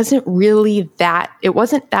really that. It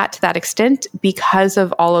wasn't that to that extent because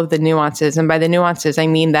of all of the nuances. And by the nuances, I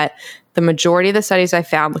mean that the majority of the studies I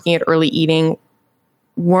found looking at early eating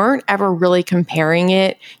weren't ever really comparing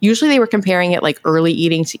it. Usually they were comparing it like early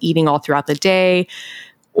eating to eating all throughout the day.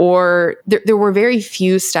 Or there were very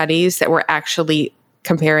few studies that were actually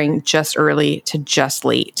comparing just early to just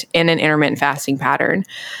late in an intermittent fasting pattern.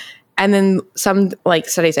 And then some like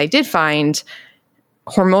studies I did find,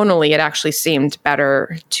 hormonally, it actually seemed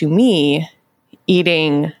better to me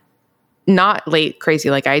eating not late crazy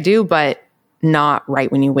like I do, but not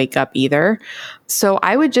right when you wake up either. So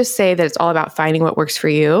I would just say that it's all about finding what works for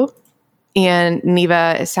you. And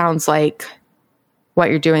Neva, it sounds like what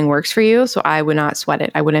you're doing works for you. So I would not sweat it.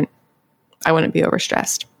 I wouldn't be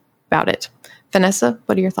overstressed about it. Vanessa,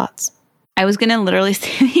 what are your thoughts? I was going to literally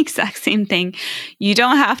say the exact same thing. You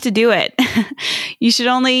don't have to do it. You should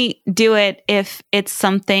only do it if it's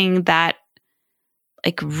something that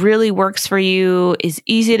like really works for you, is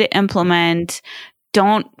easy to implement.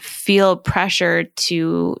 Don't feel pressure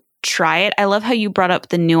to try it. I love how you brought up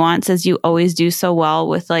the nuances. You always do so well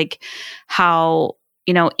with like how,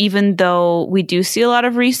 even though we do see a lot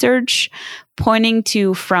of research pointing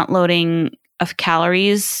to front loading of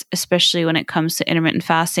calories, especially when it comes to intermittent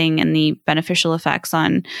fasting and the beneficial effects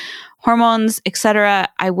on hormones, etc.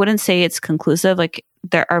 I wouldn't say it's conclusive. Like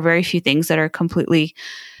there are very few things that are completely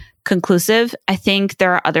conclusive. I think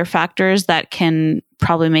there are other factors that can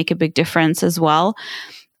probably make a big difference as well.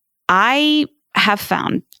 I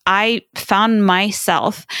found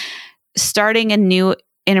myself starting a new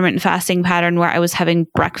intermittent fasting pattern where I was having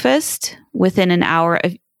breakfast within an hour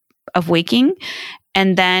of waking,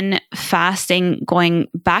 and then fasting, going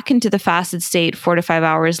back into the fasted state 4 to 5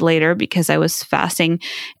 hours later because I was fasting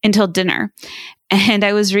until dinner. And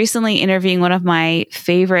I was recently interviewing one of my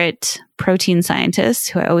favorite protein scientists,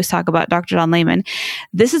 who I always talk about, Dr. Don Layman.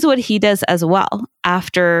 This is what he does as well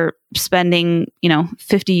after spending,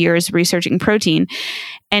 50 years researching protein.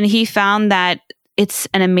 And he found that it's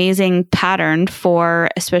an amazing pattern for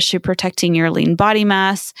especially protecting your lean body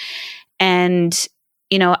mass. And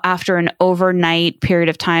after an overnight period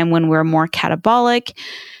of time when we're more catabolic,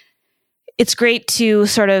 it's great to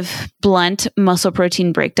sort of blunt muscle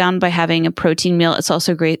protein breakdown by having a protein meal. It's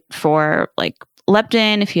also great for like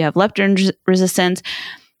leptin, if you have leptin resistance.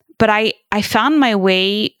 But I found my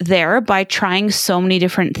way there by trying so many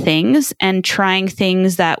different things and trying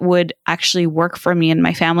things that would actually work for me and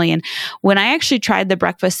my family. And when I actually tried the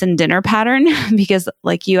breakfast and dinner pattern, because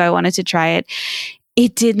like you, I wanted to try it,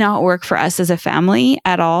 it did not work for us as a family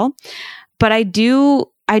at all. But I do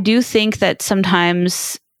think that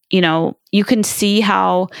sometimes, you can see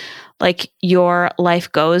how like your life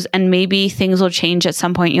goes, and maybe things will change at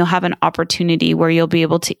some point. You'll have an opportunity where you'll be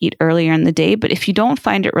able to eat earlier in the day. But if you don't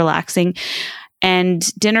find it relaxing,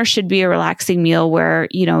 and dinner should be a relaxing meal where,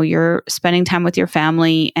 you're spending time with your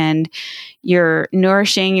family and you're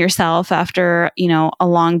nourishing yourself after, a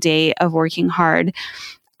long day of working hard,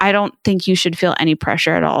 I don't think you should feel any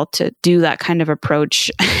pressure at all to do that kind of approach.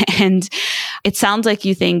 And it sounds like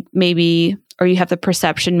you think maybe, or you have the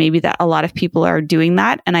perception maybe that a lot of people are doing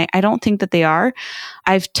that. And I don't think that they are.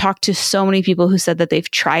 I've talked to so many people who said that they've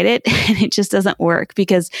tried it and it just doesn't work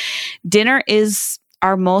because dinner is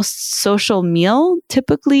our most social meal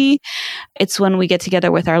typically. It's when we get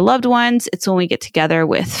together with our loved ones. It's when we get together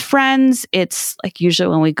with friends. It's like usually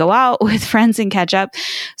when we go out with friends and catch up.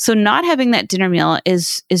 So not having that dinner meal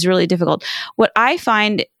is really difficult. What I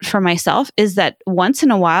find for myself is that once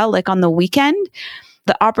in a while, like on the weekend,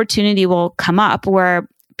 the opportunity will come up where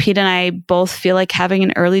Pete and I both feel like having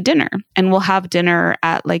an early dinner, and we'll have dinner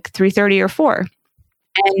at like 3:30 or 4.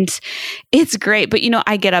 And it's great. But,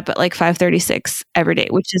 I get up at like 5:36 every day,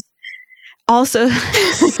 which is also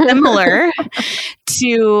similar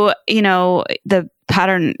to, the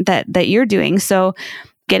pattern that you're doing. So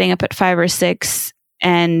getting up at 5 or 6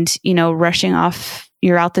 and, rushing off,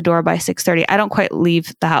 you're out the door by 6:30. I don't quite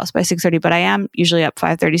leave the house by 6:30, but I am usually up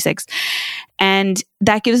 5:36. And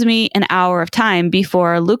that gives me an hour of time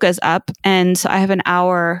before Luca's up. And so I have an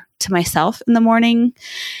hour to myself in the morning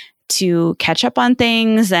to catch up on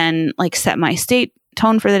things and like set my state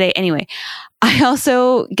tone for the day. Anyway, I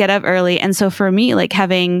also get up early. And so for me, like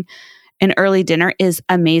having an early dinner is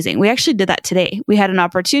amazing. We actually did that today. We had an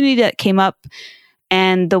opportunity that came up,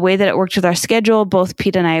 and the way that it worked with our schedule, both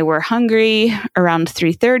Pete and I were hungry around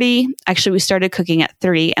 3:30. Actually, we started cooking at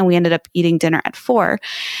 3 and we ended up eating dinner at 4.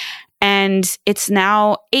 And it's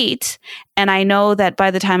now 8. And I know that by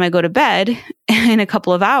the time I go to bed in a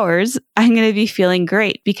couple of hours, I'm going to be feeling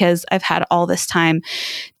great because I've had all this time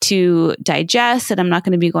to digest, and I'm not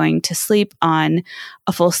going to be going to sleep on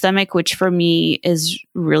a full stomach, which for me is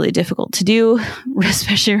really difficult to do,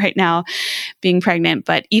 especially right now being pregnant,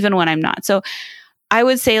 but even when I'm not. So I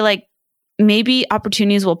would say like maybe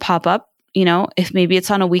opportunities will pop up, if maybe it's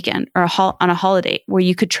on a weekend or on a holiday where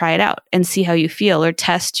you could try it out and see how you feel, or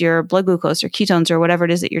test your blood glucose or ketones or whatever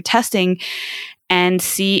it is that you're testing and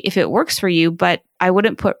see if it works for you. But I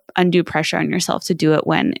wouldn't put undue pressure on yourself to do it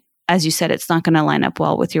when, as you said, it's not going to line up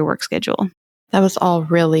well with your work schedule. That was all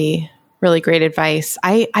really, really great advice.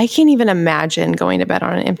 I can't even imagine going to bed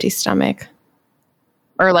on an empty stomach,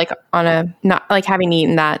 or like not like having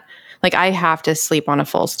eaten that. Like I have to sleep on a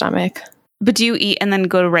full stomach. But do you eat and then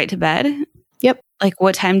go right to bed? Yep. Like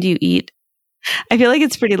what time do you eat? I feel like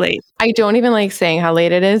it's pretty late. I don't even like saying how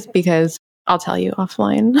late it is because I'll tell you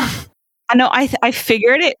offline. I know. I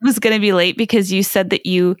figured it was going to be late because you said that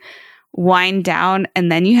you wind down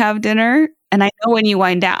and then you have dinner. And I know when you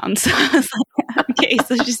wind down. So I was like, okay,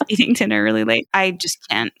 so just eating dinner really late. I just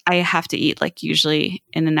can't. I have to eat like usually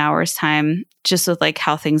in an hour's time, just with like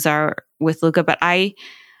how things are with Luca. But I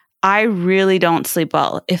really don't sleep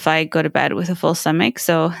well if I go to bed with a full stomach.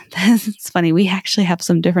 So it's funny. We actually have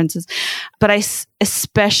some differences. But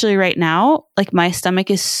especially right now, like my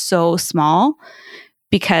stomach is so small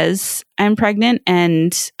because I'm pregnant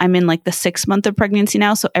and I'm in like the 6th month of pregnancy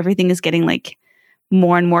now. So everything is getting like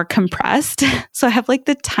more and more compressed. So I have like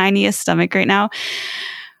the tiniest stomach right now,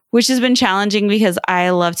 which has been challenging because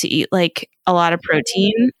I love to eat like a lot of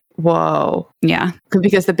protein. Whoa. Yeah.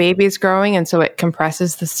 Because the baby's growing and so it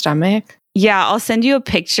compresses the stomach. Yeah, I'll send you a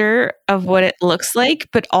picture of what it looks like,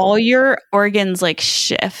 but all your organs like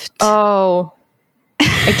shift. Oh,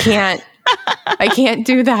 I can't. I can't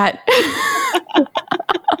do that.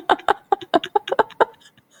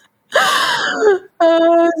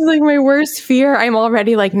 It's like my worst fear. I'm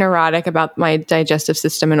already like neurotic about my digestive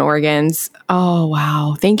system and organs. Oh,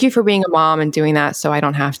 wow. Thank you for being a mom and doing that so I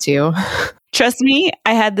don't have to. Trust me,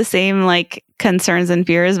 I had the same like concerns and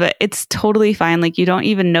fears, but it's totally fine. Like you don't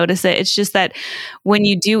even notice it. It's just that when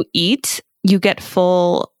you do eat, you get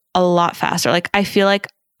full a lot faster. Like I feel like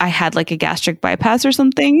I had like a gastric bypass or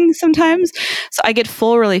something sometimes. So I get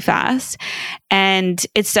full really fast. And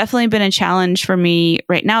it's definitely been a challenge for me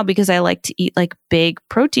right now because I like to eat like big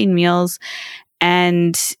protein meals.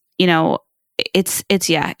 And,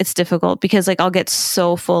 it's difficult because like I'll get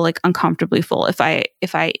so full, like uncomfortably full if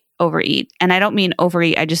I overeat. And I don't mean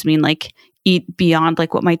overeat. I just mean like eat beyond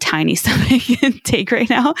like what my tiny stomach can take right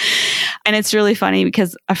now. And it's really funny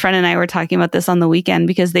because a friend and I were talking about this on the weekend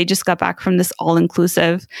because they just got back from this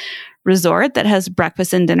all-inclusive resort that has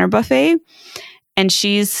breakfast and dinner buffet. And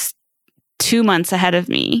she's 2 months ahead of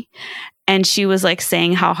me. And she was like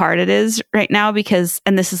saying how hard it is right now because,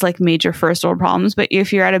 and this is like major first world problems, but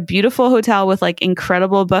if you're at a beautiful hotel with like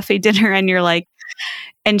incredible buffet dinner and you're like,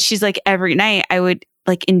 and she's like, every night I would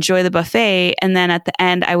like enjoy the buffet. And then at the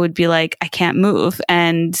end, I would be like, I can't move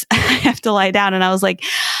and I have to lie down. And I was like,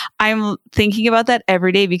 I'm thinking about that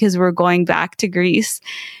every day because we're going back to Greece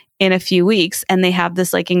in a few weeks and they have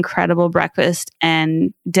this like incredible breakfast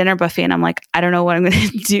and dinner buffet. And I'm like, I don't know what I'm going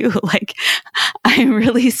to do. Like, I'm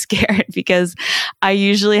really scared because I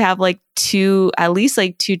usually have like at least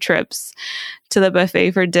two trips to the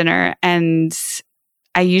buffet for dinner. And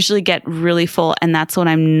I usually get really full and that's when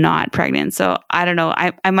I'm not pregnant. So I don't know.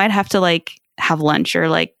 I might have to like have lunch or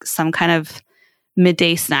like some kind of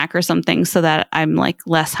midday snack or something so that I'm like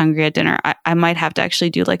less hungry at dinner. I might have to actually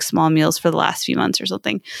do like small meals for the last few months or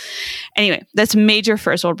something. Anyway, that's major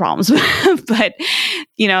first world problems. But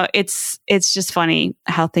you know, it's just funny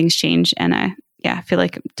how things change. And I feel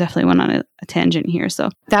like definitely went on a tangent here. So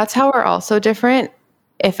that's how we're also different.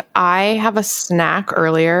 If I have a snack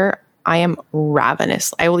earlier, I am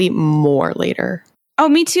ravenous. I will eat more later. Oh,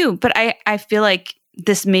 me too. But I feel like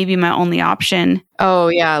this may be my only option. Oh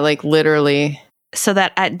yeah, like literally. So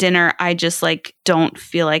that at dinner, I just like don't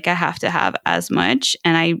feel like I have to have as much.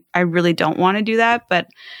 And I really don't want to do that. But,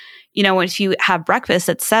 you know, if you have breakfast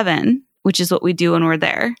at 7, which is what we do when we're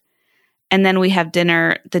there, and then we have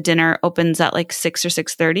dinner, the dinner opens at like 6 or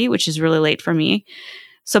 6:30, which is really late for me.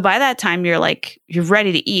 So by that time, you're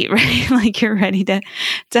ready to eat, right? Like you're ready to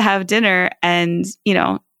have dinner. And, you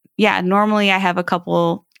know, yeah, normally I have a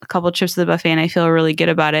couple trips to the buffet and I feel really good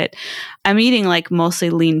about it. I'm eating like mostly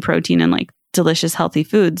lean protein and like delicious, healthy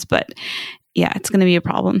foods. But yeah, it's going to be a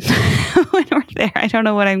problem when we're there. I don't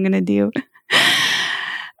know what I'm going to do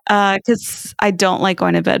because I don't like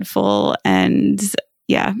going to bed full. And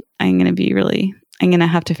yeah, I'm going to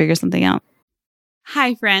have to figure something out.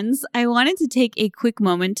 Hi, friends. I wanted to take a quick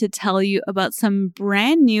moment to tell you about some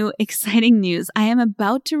brand new exciting news. I am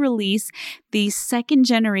about to release the second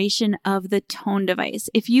generation of the Tone device.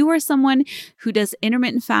 If you are someone who does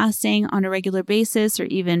intermittent fasting on a regular basis or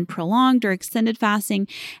even prolonged or extended fasting,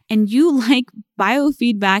 and you like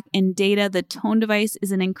biofeedback and data, the Tone device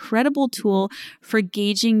is an incredible tool for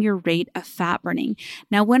gauging your rate of fat burning.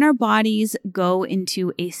 Now, when our bodies go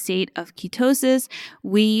into a state of ketosis,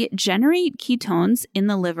 we generate ketones in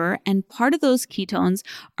the liver, and part of those ketones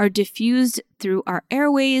are diffused through our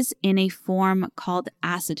airways in a form called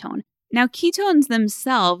acetone. Now, ketones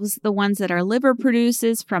themselves, the ones that our liver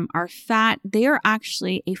produces from our fat, they are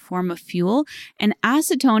actually a form of fuel, and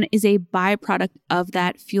acetone is a byproduct of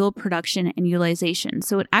that fuel production and utilization.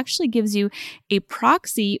 So it actually gives you a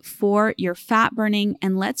proxy for your fat burning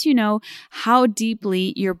and lets you know how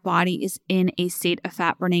deeply your body is in a state of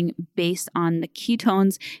fat burning based on the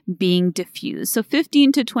ketones being diffused. So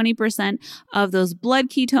 15 to 20% of those blood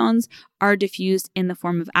ketones are diffused in the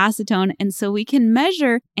form of acetone. And so we can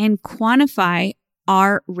measure and quantify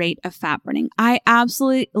our rate of fat burning. I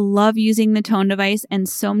absolutely love using the Tone device, and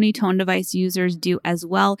so many Tone device users do as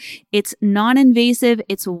well. It's non-invasive,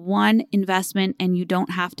 it's one investment, and you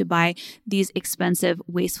don't have to buy these expensive,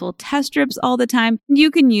 wasteful test strips all the time.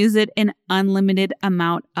 You can use it an unlimited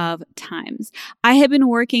amount of times. I have been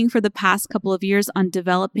working for the past couple of years on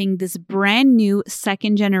developing this brand new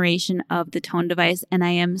second generation of the Tone device, and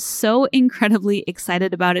I am so incredibly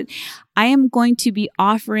excited about it. I am going to be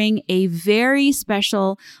offering a very special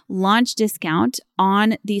launch discount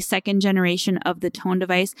on the second generation of the Tone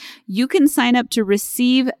device. You can sign up to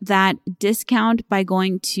receive that discount by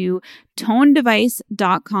going to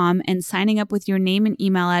tonedevice.com and signing up with your name and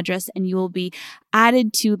email address, and you will be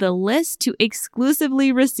added to the list to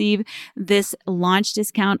exclusively receive this launch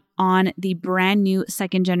discount on the brand new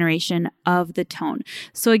second generation of the Tone.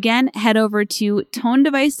 So again, head over to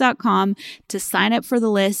tonedevice.com to sign up for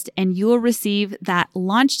the list, and you will receive that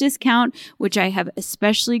launch discount, which I have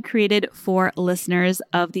especially created for listeners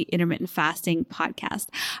of the Intermittent Fasting podcast.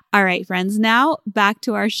 All right, friends, now back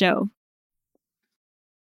to our show.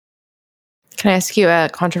 Can I ask you a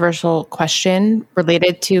controversial question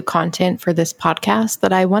related to content for this podcast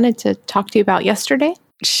that I wanted to talk to you about yesterday?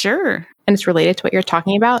 Sure. And it's related to what you're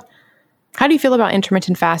talking about. How do you feel about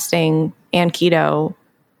intermittent fasting and keto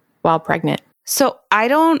while pregnant? So I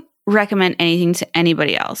don't recommend anything to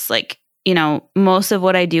anybody else. Like, you know, most of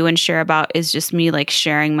what I do and share about is just me like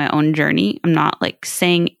sharing my own journey. I'm not like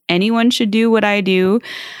saying anyone should do what I do.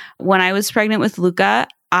 When I was pregnant with Luca,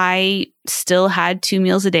 I still had 2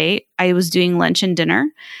 meals a day. I was doing lunch and dinner,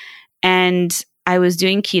 and I was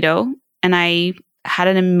doing keto, and I had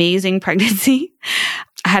an amazing pregnancy.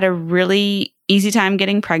 I had a really easy time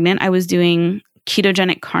getting pregnant. I was doing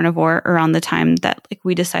ketogenic carnivore around the time that like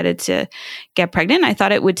we decided to get pregnant. I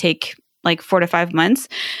thought it would take like 4 to 5 months,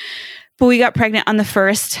 but we got pregnant on the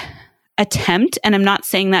first attempt. And I'm not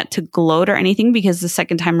saying that to gloat or anything, because the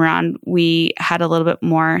second time around we had a little bit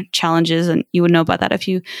more challenges, and you would know about that if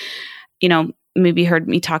you maybe heard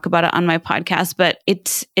me talk about it on my podcast. But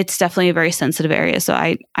it's definitely a very sensitive area. So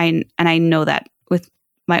I know that with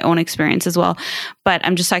my own experience as well. But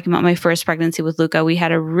I'm just talking about my first pregnancy with Luca. We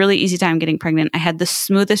had a really easy time getting pregnant. I had the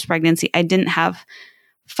smoothest pregnancy. I didn't have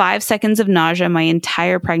 5 seconds of nausea my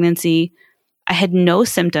entire pregnancy. I had no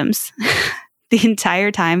symptoms the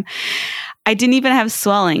entire time. I didn't even have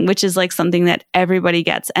swelling, which is like something that everybody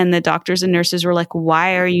gets. And the doctors and nurses were like,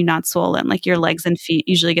 why are you not swollen? Like your legs and feet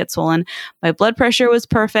usually get swollen. My blood pressure was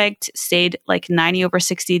perfect, stayed like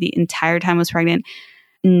 90/60 the entire time I was pregnant.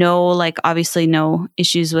 No, like obviously no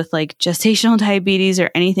issues with like gestational diabetes or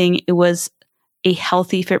anything. It was a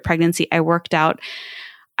healthy, fit pregnancy. I worked out.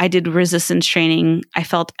 I did resistance training. I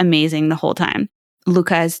felt amazing the whole time.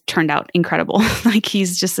 Luca has turned out incredible. Like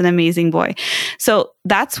he's just an amazing boy. So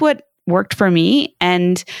that's what worked for me.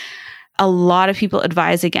 And a lot of people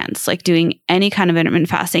advise against like doing any kind of intermittent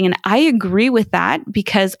fasting. And I agree with that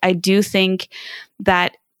because I do think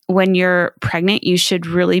that when you're pregnant, you should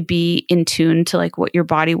really be in tune to like what your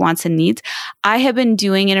body wants and needs. I have been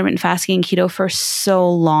doing intermittent fasting and keto for so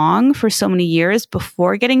long, for so many years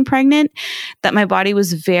before getting pregnant, that my body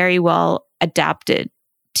was very well adapted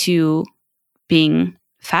to being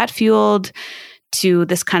fat fueled, to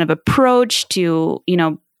this kind of approach, to,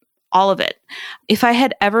 all of it. If I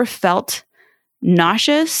had ever felt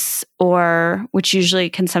nauseous, or which usually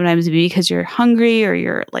can sometimes be because you're hungry or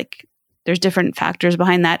you're like, there's different factors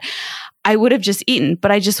behind that, I would have just eaten, but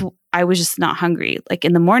I was just not hungry. Like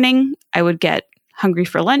in the morning, I would get hungry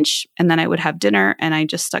for lunch and then I would have dinner, and I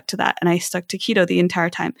just stuck to that. And I stuck to keto the entire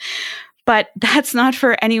time. But that's not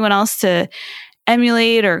for anyone else to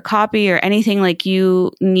emulate or copy or anything. Like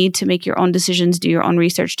you need to make your own decisions, do your own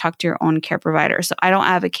research, talk to your own care provider. So I don't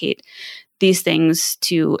advocate these things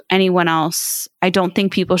to anyone else. I don't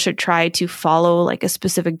think people should try to follow like a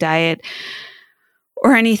specific diet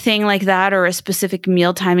or anything like that, or a specific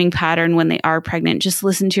meal timing pattern when they are pregnant. Just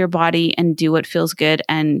listen to your body and do what feels good.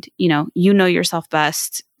 And you know yourself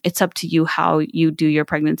best. It's up to you how you do your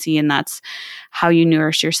pregnancy, and that's how you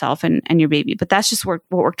nourish yourself and your baby. But that's just what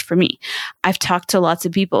worked for me. I've talked to lots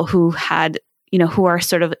of people who had, who are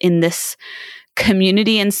sort of in this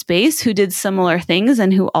community and space who did similar things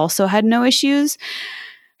and who also had no issues.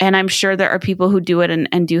 And I'm sure there are people who do it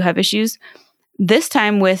and do have issues. This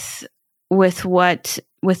time with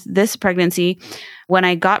this pregnancy, when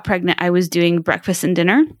I got pregnant, I was doing breakfast and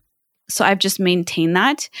dinner. So I've just maintained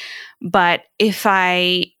that. But if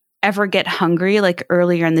I ever get hungry, like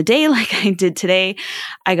earlier in the day, like I did today,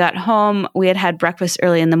 I got home, we had breakfast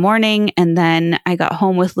early in the morning, and then I got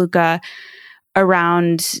home with Luca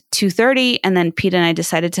around 2:30, and then Pete and I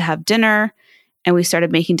decided to have dinner, and we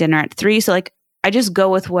started making dinner at 3. So like I just go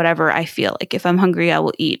with whatever I feel. Like if I'm hungry, I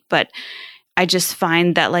will eat. But I just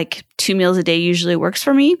find that like 2 meals a day usually works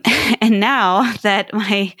for me. And now that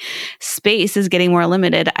my space is getting more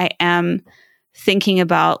limited, I am thinking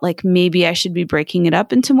about like maybe I should be breaking it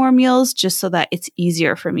up into more meals just so that it's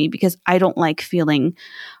easier for me, because I don't like feeling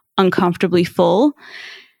uncomfortably full.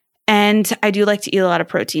 And I do like to eat a lot of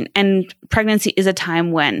protein. And pregnancy is a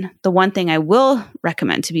time when the one thing I will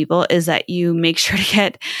recommend to people is that you make sure to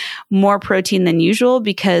get more protein than usual,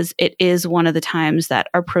 because it is one of the times that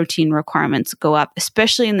our protein requirements go up,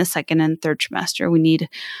 especially in the second and third trimester. We need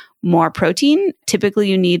more protein. Typically,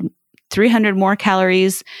 you need 300 more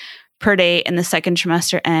calories per day in the second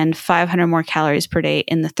trimester and 500 more calories per day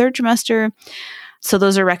in the third trimester. So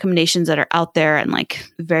those are recommendations that are out there and like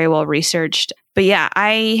very well researched. But yeah,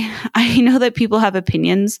 I know that people have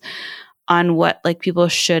opinions on what like people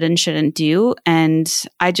should and shouldn't do. And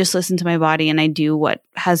I just listen to my body and I do what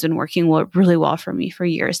has been working really well for me for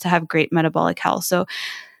years to have great metabolic health. So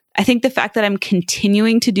I think the fact that I'm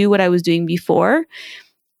continuing to do what I was doing before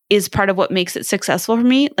is part of what makes it successful for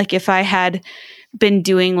me. Like if I had been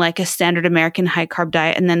doing like a standard American high carb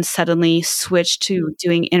diet and then suddenly switched to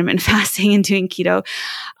doing intermittent fasting and doing keto,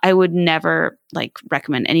 I would never like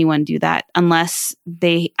recommend anyone do that unless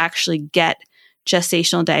they actually get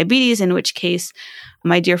gestational diabetes, in which case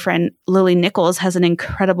my dear friend Lily Nichols has an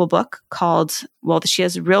incredible book called, she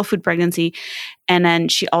has Real Food Pregnancy. And then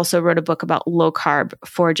she also wrote a book about low carb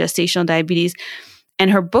for gestational diabetes.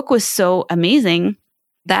 And her book was so amazing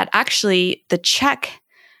that actually the Czech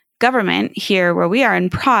government here where we are in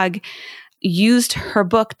Prague used her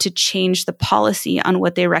book to change the policy on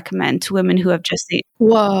what they recommend to women who have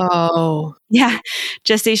Whoa.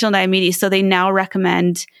 Gestational diabetes. So they now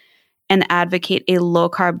recommend and advocate a low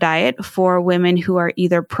carb diet for women who are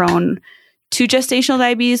either prone to gestational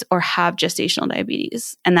diabetes or have gestational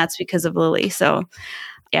diabetes. And that's because of Lily. So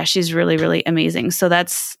yeah, she's really, really amazing. So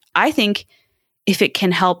I think if it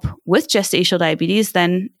can help with gestational diabetes,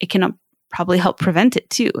 then it can probably help prevent it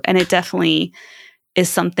too. And it definitely is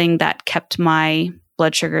something that kept my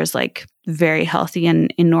blood sugars like very healthy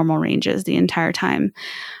and in normal ranges the entire time.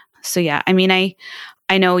 So yeah, I mean, I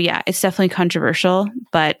I know, yeah, it's definitely controversial,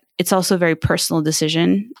 but it's also a very personal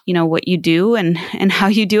decision, what you do and how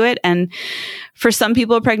you do it. And for some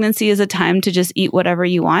people, pregnancy is a time to just eat whatever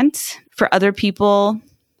you want. For other people,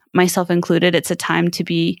 myself included, it's a time to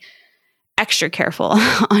be extra careful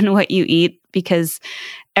on what you eat, because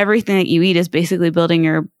everything that you eat is basically building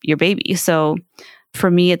your baby. So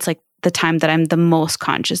for me, it's like the time that I'm the most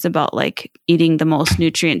conscious about like eating the most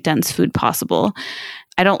nutrient dense food possible.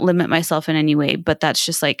 I don't limit myself in any way, but that's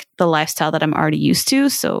just like the lifestyle that I'm already used to.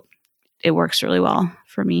 So it works really well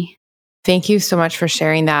for me. Thank you so much for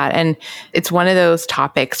sharing that. And it's one of those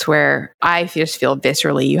topics where I just feel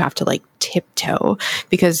viscerally you have to like tiptoe,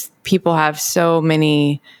 because people have so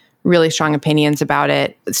many really strong opinions about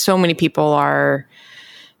it. So many people are,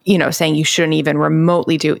 saying you shouldn't even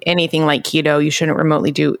remotely do anything like keto. You shouldn't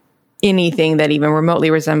remotely do anything that even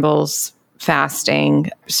remotely resembles fasting.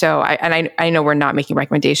 So I know we're not making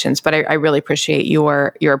recommendations, but I really appreciate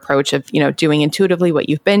your approach of, doing intuitively what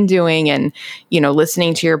you've been doing and,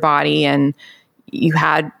 listening to your body. And you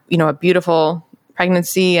had, a beautiful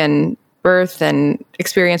pregnancy and birth and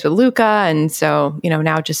experience with Luca. And so,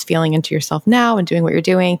 now just feeling into yourself now and doing what you're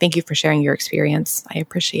doing. Thank you for sharing your experience. I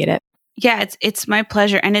appreciate it. Yeah, it's my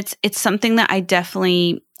pleasure. And it's something that I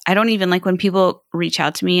don't even like when people reach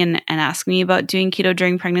out to me and ask me about doing keto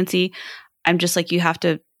during pregnancy. I'm just like, you have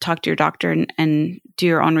to talk to your doctor and do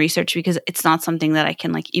your own research, because it's not something that I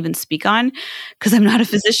can like even speak on, because I'm not a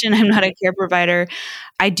physician. I'm not a care provider.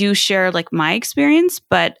 I do share like my experience,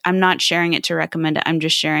 but I'm not sharing it to recommend it. I'm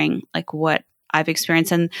just sharing like what I've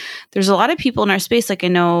experienced. And there's a lot of people in our space. Like I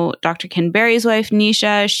know Dr. Ken Berry's wife,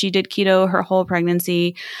 Nisha, she did keto her whole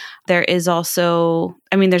pregnancy. There is also,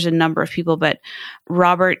 there's a number of people, but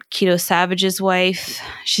Robert Keto Savage's wife,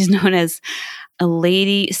 she's known as a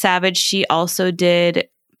Lady Savage. She also did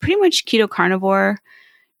pretty much keto carnivore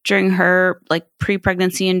during her like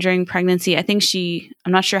pre-pregnancy and during pregnancy.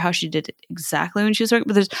 I'm not sure how she did it exactly when she was pregnant,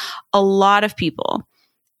 but there's a lot of people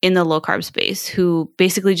in the low carb space who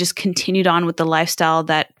basically just continued on with the lifestyle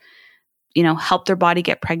that, helped their body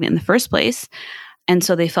get pregnant in the first place. And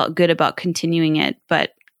so they felt good about continuing it.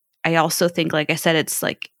 But I also think, like I said, it's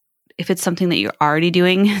like, if it's something that you're already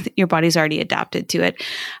doing, your body's already adapted to it.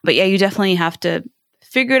 But yeah, you definitely have to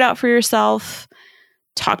figure it out for yourself,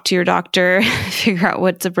 talk to your doctor, figure out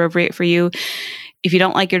what's appropriate for you. If you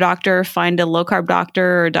don't like your doctor, find a low carb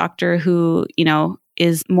doctor or a doctor who,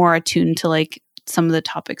 is more attuned to like some of the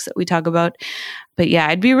topics that we talk about. But yeah,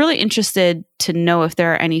 I'd be really interested to know if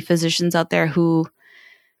there are any physicians out there who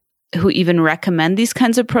even recommend these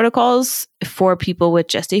kinds of protocols for people with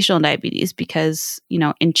gestational diabetes, because,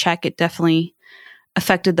 in Czech, it definitely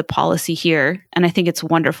affected the policy here. And I think it's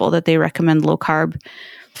wonderful that they recommend low carb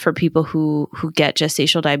for people who get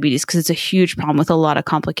gestational diabetes, because it's a huge problem with a lot of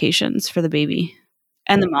complications for the baby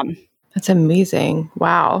and the mom. That's amazing.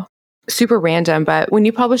 Wow. Super random, but when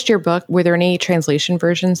you published your book, were there any translation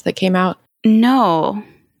versions that came out? No,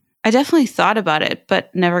 I definitely thought about it,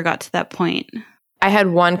 but never got to that point. I had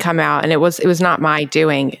one come out, and it was not my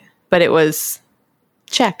doing, but it was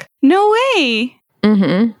Czech. No way.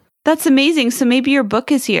 Mm-hmm. That's amazing. So maybe your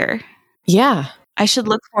book is here. Yeah. I should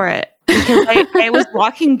look for it, because I was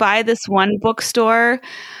walking by this one bookstore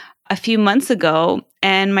a few months ago,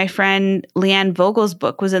 and my friend Leanne Vogel's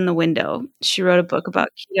book was in the window. She wrote a book about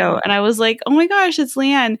keto, and I was like, oh my gosh, it's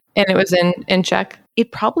Leanne. And it was in Czech?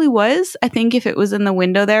 It probably was, I think, if it was in the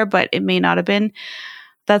window there, but it may not have been.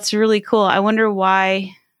 That's really cool. I wonder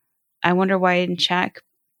why in Czech.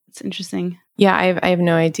 It's interesting. Yeah, I have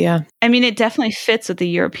no idea. It definitely fits with the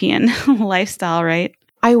European lifestyle, right?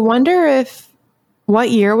 I wonder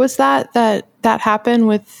what year was that happened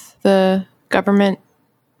with the government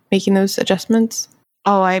making those adjustments?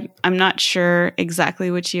 Oh, I'm not sure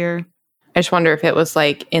exactly which year. I just wonder if it was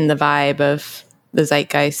like in the vibe of the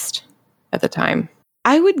zeitgeist at the time.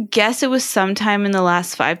 I would guess it was sometime in the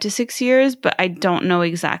last 5 to 6 years, but I don't know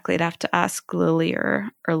exactly. I'd have to ask Lily or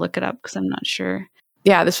look it up, because I'm not sure.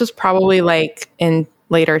 Yeah, this was probably like in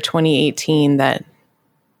later 2018 that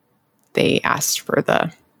they asked for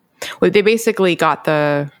they basically got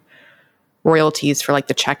the royalties for like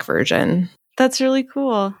the Czech version. That's really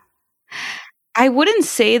cool. I wouldn't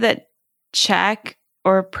say that Czech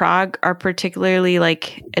or Prague are particularly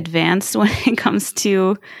like advanced when it comes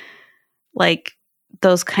to like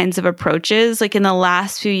those kinds of approaches. Like in the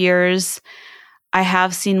last few years, I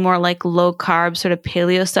have seen more like low carb sort of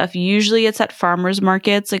paleo stuff. Usually it's at farmers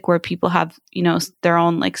markets, like where people have, their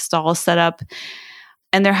own like stalls set up.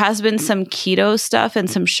 And there has been some keto stuff and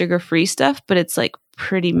some sugar-free stuff, but it's like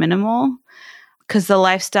pretty minimal, because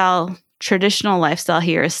the traditional lifestyle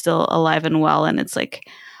here is still alive and well. And it's like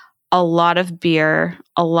a lot of beer,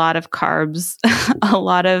 a lot of carbs, a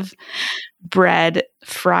lot of bread,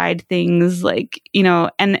 fried things, like,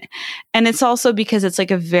 and it's also because it's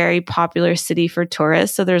like a very popular city for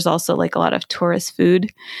tourists. So there's also like a lot of tourist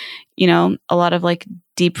food, a lot of like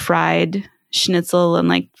deep fried schnitzel and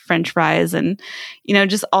like French fries and,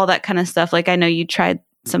 just all that kind of stuff. Like I know you tried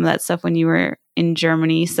some of that stuff when you were in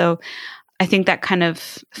Germany. So I think that kind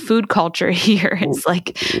of food culture here is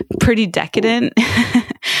like pretty decadent.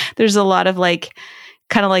 There's a lot of like,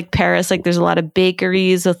 kind of like Paris, like there's a lot of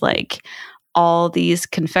bakeries with like all these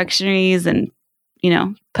confectionaries and,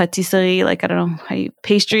 patisserie, like I don't know,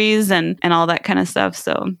 pastries and all that kind of stuff.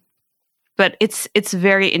 So, but it's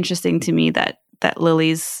very interesting to me that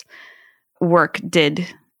Lily's work did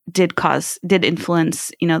influence,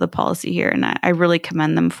 the policy here. And I really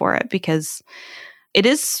commend them for it because it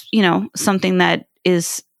is, something that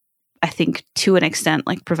is, I think, to an extent,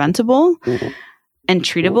 like preventable and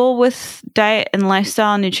treatable with diet and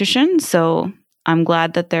lifestyle and nutrition. So I'm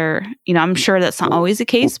glad that they're, I'm sure that's not always the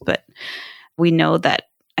case, but we know that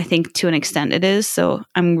I think to an extent it is. So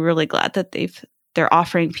I'm really glad that they're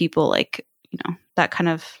offering people like,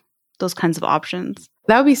 those kinds of options.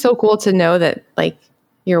 That would be so cool to know that like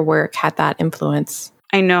your work had that influence.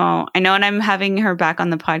 I know. And I'm having her back on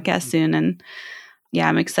the podcast soon. And yeah,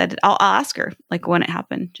 I'm excited. I'll ask her like when it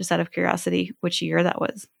happened, just out of curiosity, which year that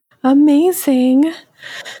was. Amazing.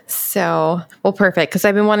 So, well, perfect. Because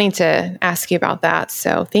I've been wanting to ask you about that.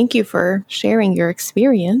 So thank you for sharing your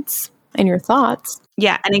experience and your thoughts.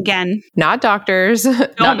 Yeah. And again, not doctors,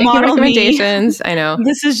 not making recommendations. I know.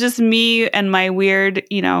 This is just me and my weird,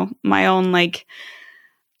 my own like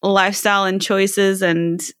lifestyle and choices.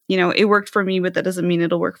 And, it worked for me, but that doesn't mean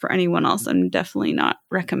it'll work for anyone else. I'm definitely not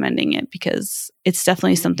recommending it because it's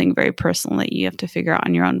definitely something very personal that you have to figure out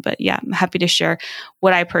on your own. But yeah, I'm happy to share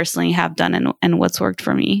what I personally have done and what's worked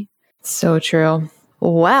for me. So true.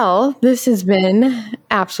 Well, this has been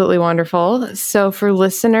absolutely wonderful. So for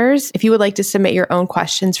listeners, if you would like to submit your own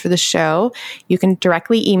questions for the show, you can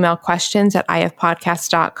directly email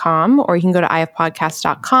questions@ifpodcast.com, or you can go to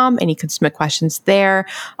ifpodcast.com and you can submit questions there.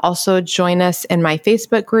 Also join us in my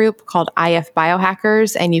Facebook group called IF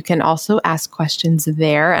Biohackers, and you can also ask questions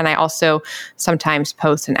there. And I also sometimes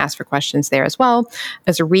post and ask for questions there as well.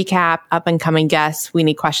 As a recap, up and coming guests, we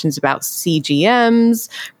need questions about CGMs.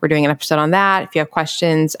 We're doing an episode on that. If you have questions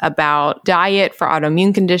about diet for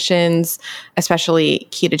autoimmune conditions, especially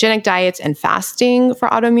ketogenic diets and fasting for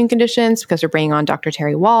autoimmune conditions, because we're bringing on Dr.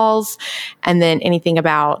 Terry Walls, and then anything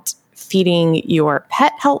about feeding your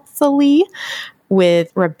pet healthfully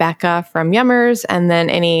with Rebecca from Yummers, and then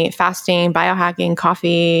any fasting, biohacking,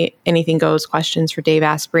 coffee, anything goes questions for Dave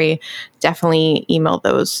Asprey, definitely email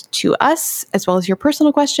those to us, as well as your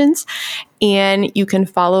personal questions. And you can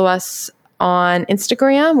follow us on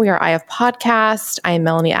Instagram. We are IF Podcast. I am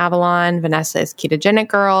Melanie Avalon. Vanessa is Ketogenic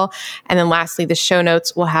Girl. And then lastly, the show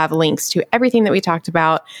notes will have links to everything that we talked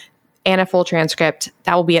about and a full transcript.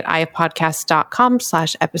 That will be at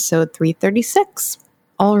ifpodcast.com/episode 336.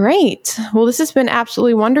 All right. Well, this has been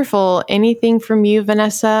absolutely wonderful. Anything from you,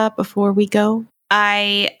 Vanessa, before we go?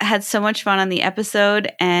 I had so much fun on the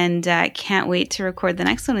episode and can't wait to record the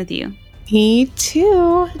next one with you. Me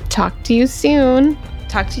too. Talk to you soon.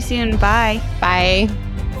 Talk to you soon. Bye. Bye.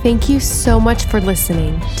 Thank you so much for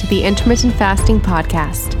listening to the Intermittent Fasting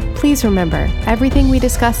Podcast. Please remember, everything we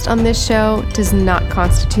discussed on this show does not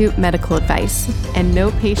constitute medical advice, and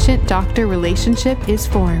no patient-doctor relationship is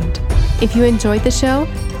formed. If you enjoyed the show,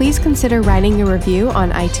 please consider writing a review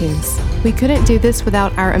on iTunes. We couldn't do this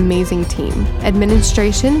without our amazing team.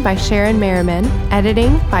 Administration by Sharon Merriman,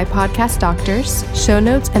 editing by Podcast Doctors, show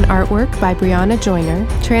notes and artwork by Brianna Joyner,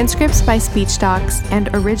 transcripts by Speech Docs, and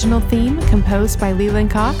original theme composed by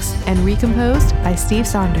Leland Cox and recomposed by Steve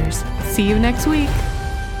Saunders. See you next week.